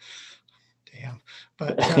 Damn.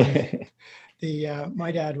 But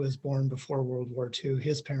my dad was born before World War II.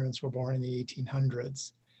 His parents were born in the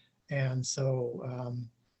 1800s. And so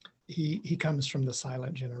he comes from the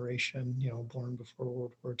silent generation, born before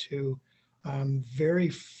World War II.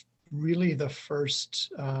 Really the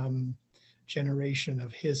first generation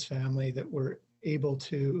of his family that were able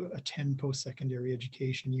to attend post-secondary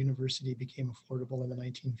education. University became affordable in the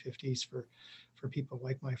 1950s for people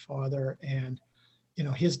like my father. And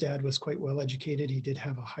his dad was quite well educated. He did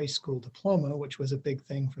have a high school diploma, which was a big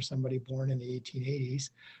thing for somebody born in the 1880s.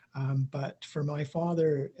 But for my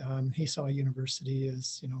father, he saw university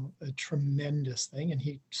as, a tremendous thing, and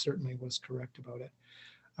he certainly was correct about it.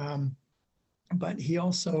 But he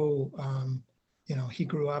also, he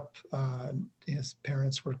grew up, his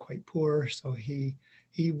parents were quite poor, so he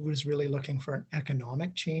was really looking for an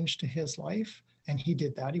economic change to his life. And he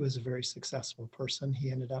did that. He was a very successful person.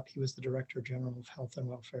 He was the Director General of Health and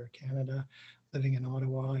Welfare Canada, living in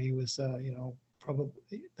Ottawa. He was, probably,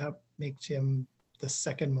 that makes him the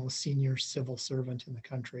second most senior civil servant in the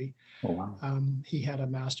country. Oh, wow. He had a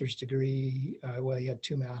master's degree. He had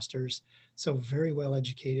 2 masters, so very well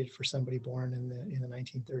educated for somebody born in the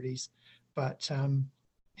 1930s. But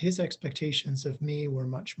his expectations of me were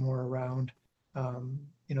much more around,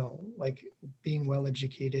 like being well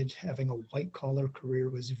educated, having a white collar career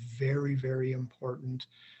was very, very important.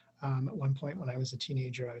 At one point when I was a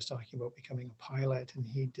teenager, I was talking about becoming a pilot, and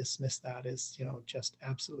he dismissed that as, just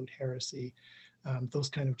absolute heresy. Those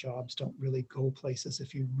kind of jobs don't really go places.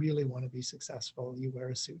 If you really want to be successful, you wear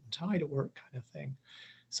a suit and tie to work, kind of thing.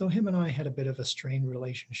 So him and I had a bit of a strained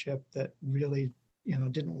relationship that really,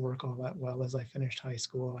 didn't work all that well. As I finished high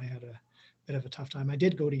school, I had a bit of a tough time. I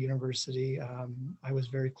did go to university. I was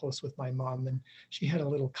very close with my mom, and she had a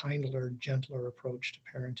little kinder, gentler approach to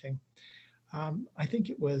parenting. I think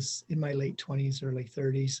it was in my late 20s, early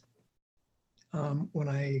 30s, when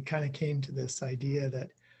I kind of came to this idea that,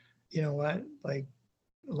 like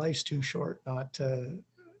life's too short not to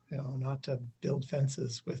build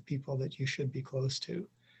fences with people that you should be close to.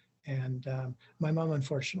 And my mom,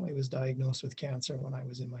 unfortunately, was diagnosed with cancer when I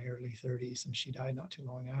was in my early 30s, and she died not too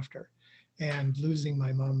long after. And losing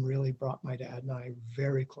my mom really brought my dad and I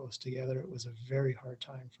very close together. It was a very hard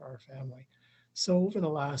time for our family. So over the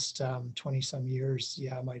last 20 some years,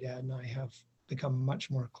 my dad and I have become much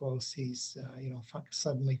more close. He's,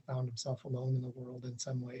 suddenly found himself alone in the world in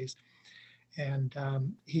some ways. And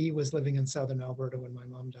he was living in Southern Alberta when my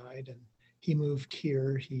mom died, and he moved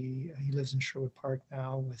here. He lives in Sherwood Park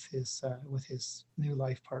now with his new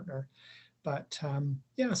life partner. But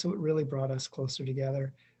so it really brought us closer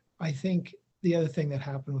together. I think the other thing that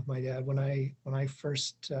happened with my dad, when I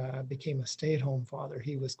first became a stay-at-home father,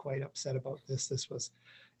 he was quite upset about this. This was,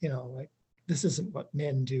 like, this isn't what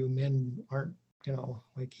men do. Men aren't,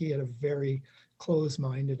 like, he had a very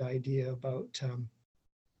close-minded idea about,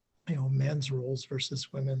 men's roles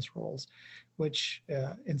versus women's roles, which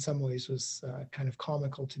in some ways was kind of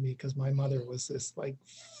comical to me, because my mother was this like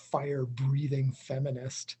fire-breathing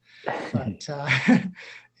feminist, but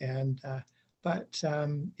and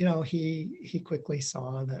he quickly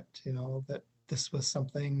saw that that this was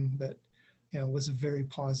something that was a very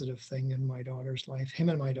positive thing in my daughter's life. Him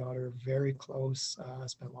and my daughter are very close,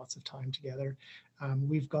 spent lots of time together.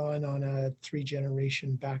 We've gone on a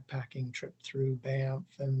 3-generation backpacking trip through Banff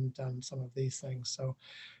and done some of these things. So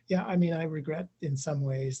yeah, I mean, I regret in some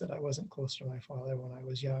ways that I wasn't close to my father when I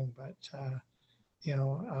was young, but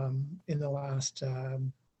in the last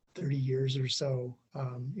 30 years or so,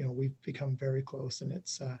 we've become very close, and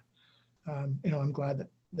it's I'm glad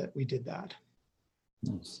that we did that.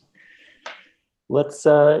 Nice. Let's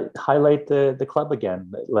highlight the club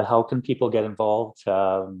again. How can people get involved?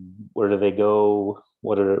 Where do they go?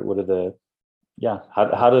 What are the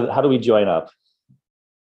how do we join up?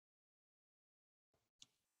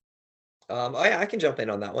 I can jump in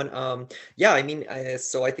on that one. Yeah, I mean,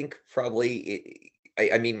 so I think probably,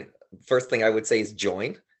 I mean, first thing I would say is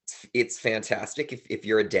join. It's fantastic if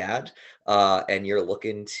you're a dad and you're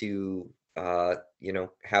looking to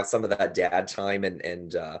have some of that dad time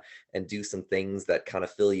and do some things that kind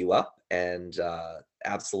of fill you up, and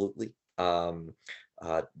absolutely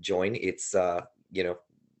join. It's the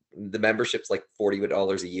membership's like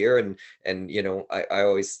 $40 a year, and I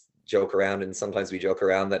always joke around, and sometimes we joke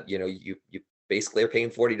around that you basically are paying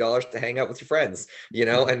 $40 to hang out with your friends,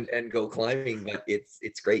 and go climbing. But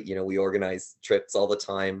it's great. We organize trips all the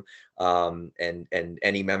time, and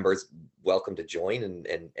any members welcome to join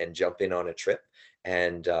and jump in on a trip.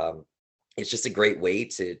 And it's just a great way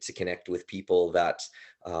to connect with people that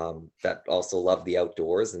also love the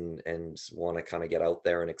outdoors and want to kind of get out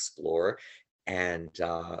there and explore. And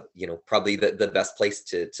probably the best place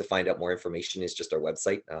to find out more information is just our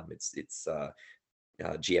website. It's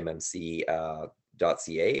gmmc.ca,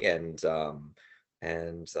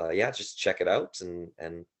 and yeah, just check it out,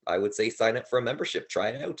 and I would say sign up for a membership, try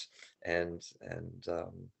it out, and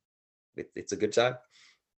it's a good time.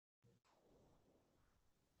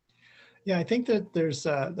 Yeah, I think that there's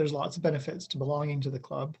lots of benefits to belonging to the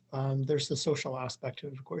club. There's the social aspect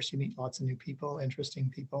of course. You meet lots of new people, interesting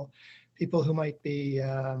people who might be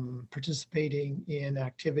participating in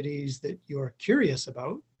activities that you're curious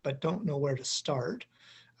about but don't know where to start.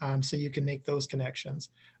 So you can make those connections.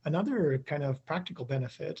 Another kind of practical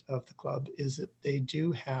benefit of the club is that they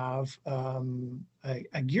do have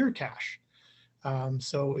a gear cache.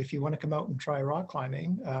 So if you want to come out and try rock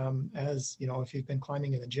climbing, if you've been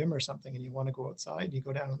climbing in the gym or something and you want to go outside, you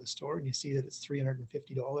go down to the store and you see that it's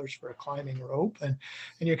 $350 for a climbing rope, and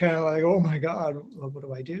you're kind of like, oh my God, well, what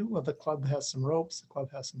do I do? Well, the club has some ropes, the club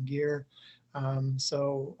has some gear.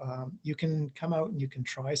 So you can come out and you can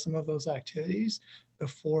try some of those activities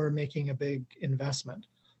before making a big investment.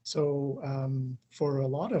 So for a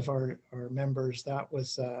lot of our members, that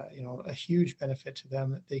was a huge benefit to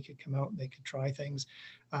them, that they could come out and they could try things,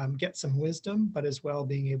 get some wisdom, but as well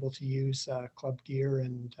being able to use club gear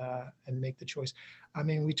and make the choice. I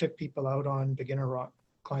mean, we took people out on beginner rock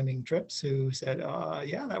climbing trips who said,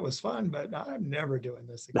 yeah, that was fun, but I'm never doing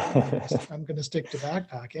this again. I'm going to stick to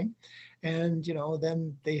backpacking. And,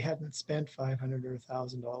 then they hadn't spent $500 or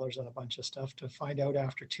 $1,000 on a bunch of stuff to find out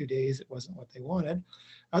after 2 days it wasn't what they wanted.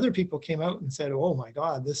 Other people came out and said, oh my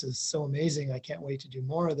God, this is so amazing. I can't wait to do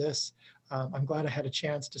more of this. I'm glad I had a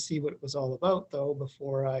chance to see what it was all about, though,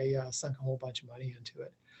 before I sunk a whole bunch of money into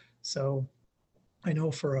it. So I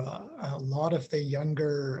know for a lot of the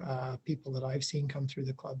younger people that I've seen come through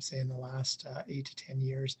the club, say in the last 8 to 10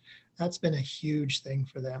 years, that's been a huge thing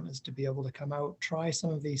for them, is to be able to come out, try some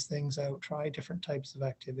of these things out, try different types of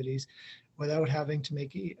activities without having to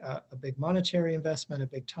make a big monetary investment, a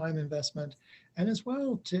big time investment, and as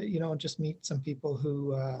well to, just meet some people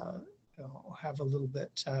who have a little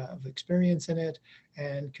bit of experience in it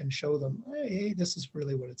and can show them, hey, this is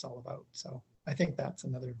really what it's all about. So I think that's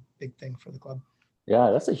another big thing for the club.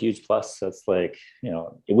 Yeah, that's a huge plus. That's like,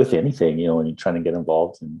 with anything, when you're trying to get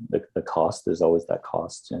involved, and the cost, there's always that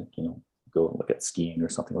cost, and, go and look at skiing or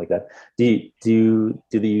something like that. Do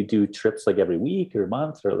you do trips like every week or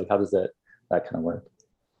month, or like, how does that kind of work?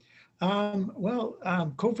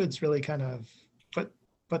 COVID's really kind of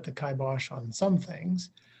put the kibosh on some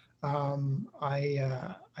things.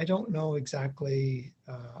 I don't know exactly.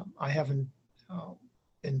 I haven't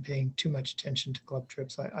been paying too much attention to club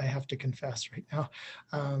trips. I have to confess right now.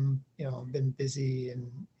 I've been busy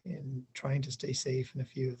in trying to stay safe in a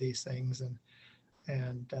few of these things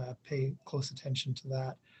and pay close attention to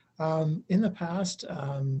that. In the past,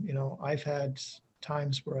 I've had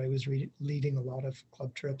times where I was leading a lot of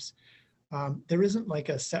club trips. There isn't like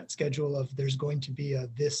a set schedule of there's going to be a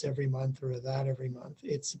this every month or a that every month.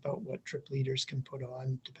 It's about what trip leaders can put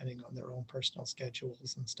on depending on their own personal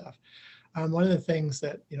schedules and stuff. One of the things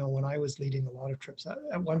that, when I was leading a lot of trips,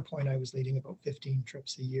 at one point I was leading about 15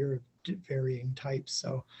 trips a year of varying types.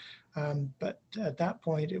 So, but at that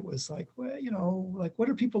point it was like, well, like what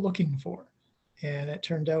are people looking for? And it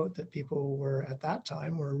turned out that people were at that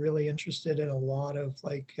time were really interested in a lot of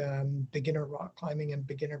like beginner rock climbing and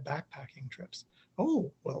beginner backpacking trips.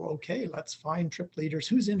 Oh, well, okay, let's find trip leaders.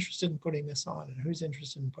 Who's interested in putting this on and who's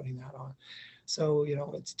interested in putting that on? So,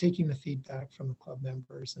 it's taking the feedback from the club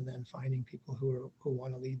members and then finding people who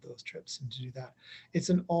want to lead those trips and to do that. It's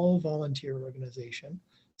an all volunteer organization.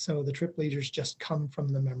 So the trip leaders just come from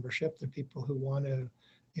the membership. The people who want to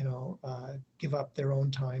give up their own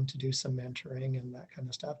time to do some mentoring and that kind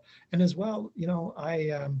of stuff. And as well,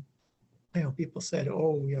 people said,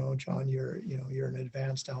 oh, John, you're an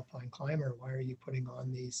advanced alpine climber. Why are you putting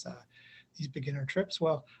on these beginner trips?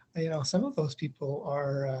 Well, some of those people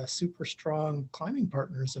are super strong climbing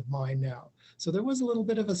partners of mine now. So there was a little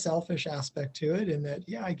bit of a selfish aspect to it in that,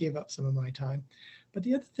 yeah, I gave up some of my time. But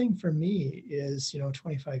the other thing for me is,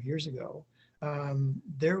 25 years ago,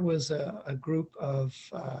 there was a group of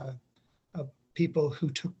people who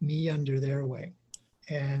took me under their wing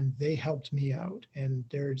and they helped me out. And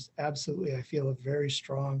there's absolutely, I feel a very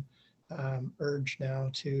strong urge now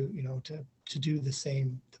to do the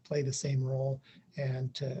same, to play the same role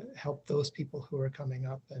and to help those people who are coming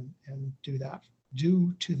up and do that.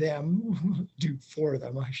 Do to them, do for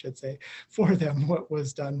them, I should say, for them what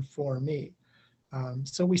was done for me.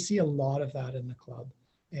 So we see a lot of that in the club.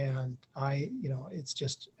 And it's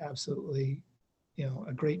just absolutely,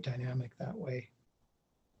 a great dynamic that way.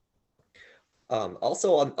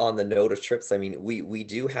 Also on the note of trips, I mean, we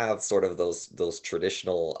do have sort of those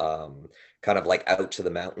traditional kind of like out to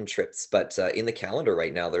the mountain trips, but in the calendar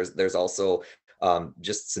right now, there's also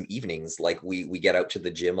just some evenings. Like we get out to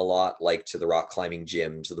the gym a lot, like to the rock climbing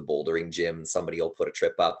gym, to the bouldering gym. Somebody will put a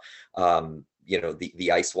trip up.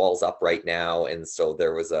 The ice wall's up right now, and so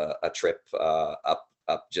there was a trip up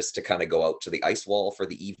just to kind of go out to the ice wall for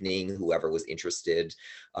the evening, whoever was interested.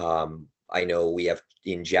 I know we have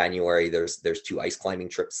in January, there's 2 ice climbing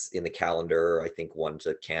trips in the calendar. I think one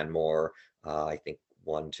to Canmore, I think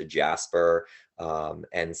one to Jasper.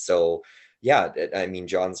 And so, yeah, I mean,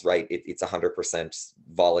 John's right. It's 100%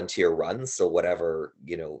 volunteer run. So whatever,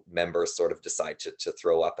 members sort of decide to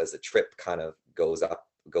throw up as a trip kind of goes up,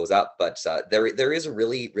 but there is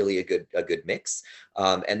really a good mix,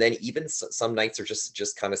 and then even some nights are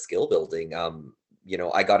just kind of skill building.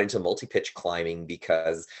 I got into multi-pitch climbing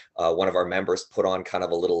because one of our members put on kind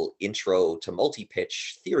of a little intro to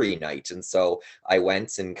multi-pitch theory night, and so I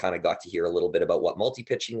went and kind of got to hear a little bit about what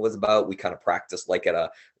multi-pitching was about. We kind of practiced like at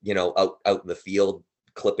a out in the field,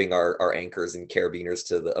 clipping our anchors and carabiners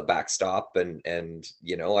to a backstop, and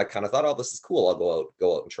I kind of thought, oh, this is cool, I'll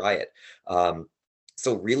go out and try it.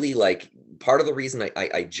 So really, like, part of the reason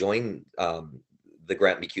I joined the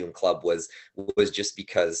Grant MacEwan Club was just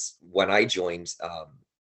because when I joined,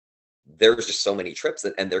 there was just so many trips,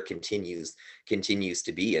 and there continues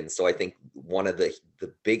to be. And so I think one of the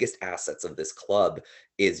biggest assets of this club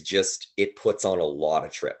is just it puts on a lot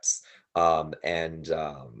of trips, that's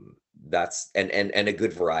and a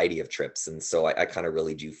good variety of trips. And so I kind of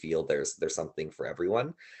really do feel there's something for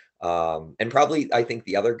everyone. And probably, I think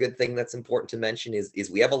the other good thing that's important to mention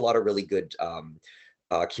is we have a lot of really good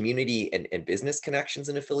community and business connections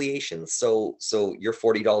and affiliations. So your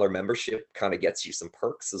 $40 membership kind of gets you some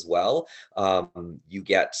perks as well. You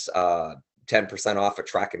get 10% off at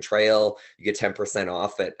Track and Trail. You get 10%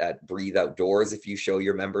 off at Breathe Outdoors if you show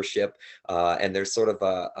your membership. And there's sort of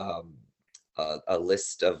a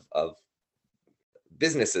list of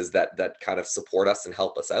businesses that kind of support us and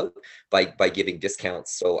help us out by giving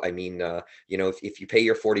discounts. So I mean, if you pay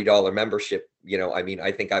your $40 membership, I mean,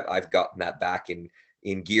 I think I've gotten that back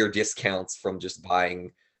in gear discounts from just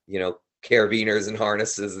buying, carabiners and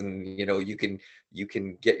harnesses, and you can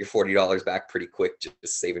get your $40 back pretty quick,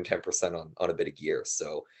 just saving 10% on a bit of gear.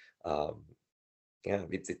 So yeah,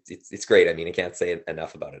 it's great. I mean, I can't say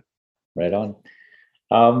enough about it. Right on.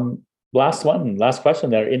 Last question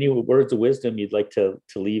there. Any words of wisdom you'd like to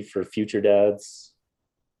leave for future dads,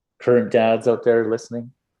 current dads out there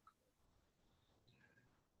listening?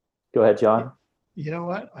 Go ahead, John. You know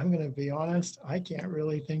what? I'm going to be honest. I can't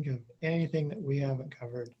really think of anything that we haven't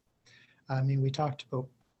covered. I mean, we talked about,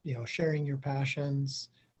 sharing your passions,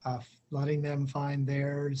 letting them find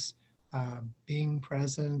theirs, being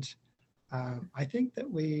present. I think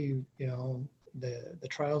that the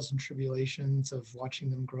trials and tribulations of watching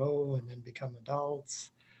them grow and then become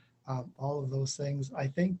adults, all of those things. I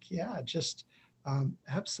think, just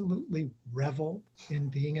absolutely revel in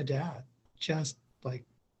being a dad. Just like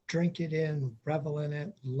drink it in, revel in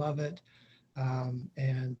it, love it.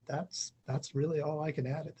 And that's really all I can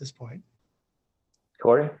add at this point.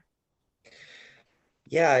 Cory?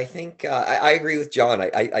 Yeah, I think I agree with John.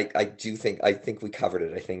 I think we covered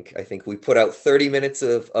it. I think we put out 30 minutes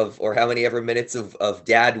of or how many ever minutes of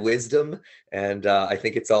dad wisdom, and I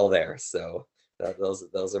think it's all there. So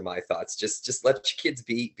those are my thoughts. Just let your kids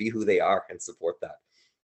be who they are and support that.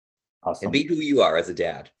 Awesome. And be who you are as a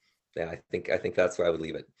dad. Yeah, I think that's where I would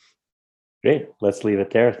leave it. Great. Let's leave it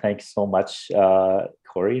there. Thanks so much,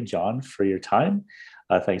 Cory and John, for your time.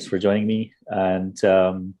 Thanks for joining me. And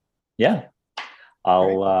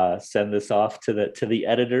I'll send this off to the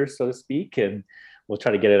editor, so to speak, and we'll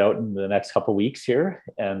try to get it out in the next couple of weeks here.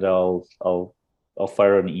 And I'll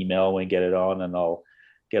fire an email when we get it on, and I'll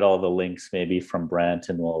get all the links maybe from Brent,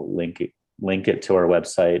 and we'll link it to our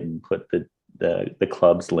website and put the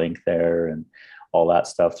club's link there and all that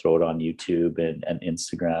stuff. Throw it on YouTube and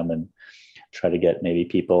Instagram, and try to get maybe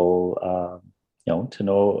people to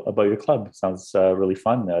know about your club. It sounds really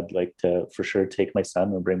fun. I'd like to for sure take my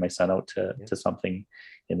son or bring my son out to something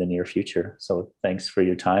in the near future. So thanks for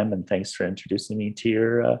your time, and thanks for introducing me to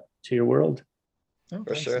your world. Oh,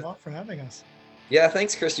 thanks a lot for having us. Yeah,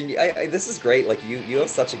 thanks, Christian. This is great. Like you have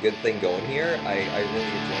such a good thing going here. I really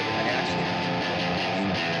enjoyed it. I actually.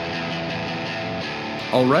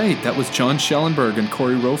 All right, that was John Shellenberg and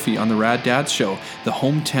Cory Roffey on the Rad Dads Show, the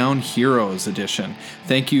Hometown Heroes edition.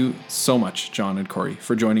 Thank you so much, John and Cory,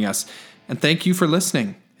 for joining us. And thank you for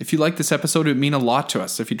listening. If you like this episode, it would mean a lot to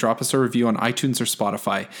us if you drop us a review on iTunes or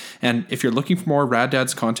Spotify. And if you're looking for more Rad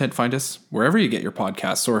Dads content, find us wherever you get your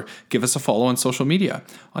podcasts, or give us a follow on social media.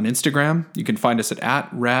 On Instagram, you can find us at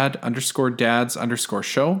 @rad_dads_show,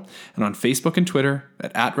 and on Facebook and Twitter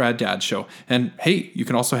at Rad Dads Show. And hey, you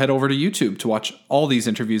can also head over to YouTube to watch all these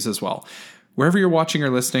interviews as well. Wherever you're watching or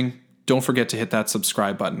listening, don't forget to hit that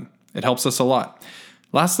subscribe button. It helps us a lot.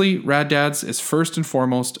 Lastly, Rad Dads is first and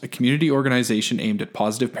foremost a community organization aimed at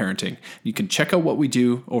positive parenting. You can check out what we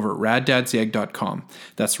do over at raddadsYeg.com.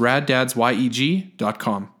 That's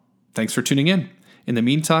raddadsYeg.com. Thanks for tuning in. In the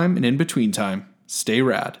meantime and in between time, stay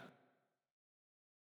rad.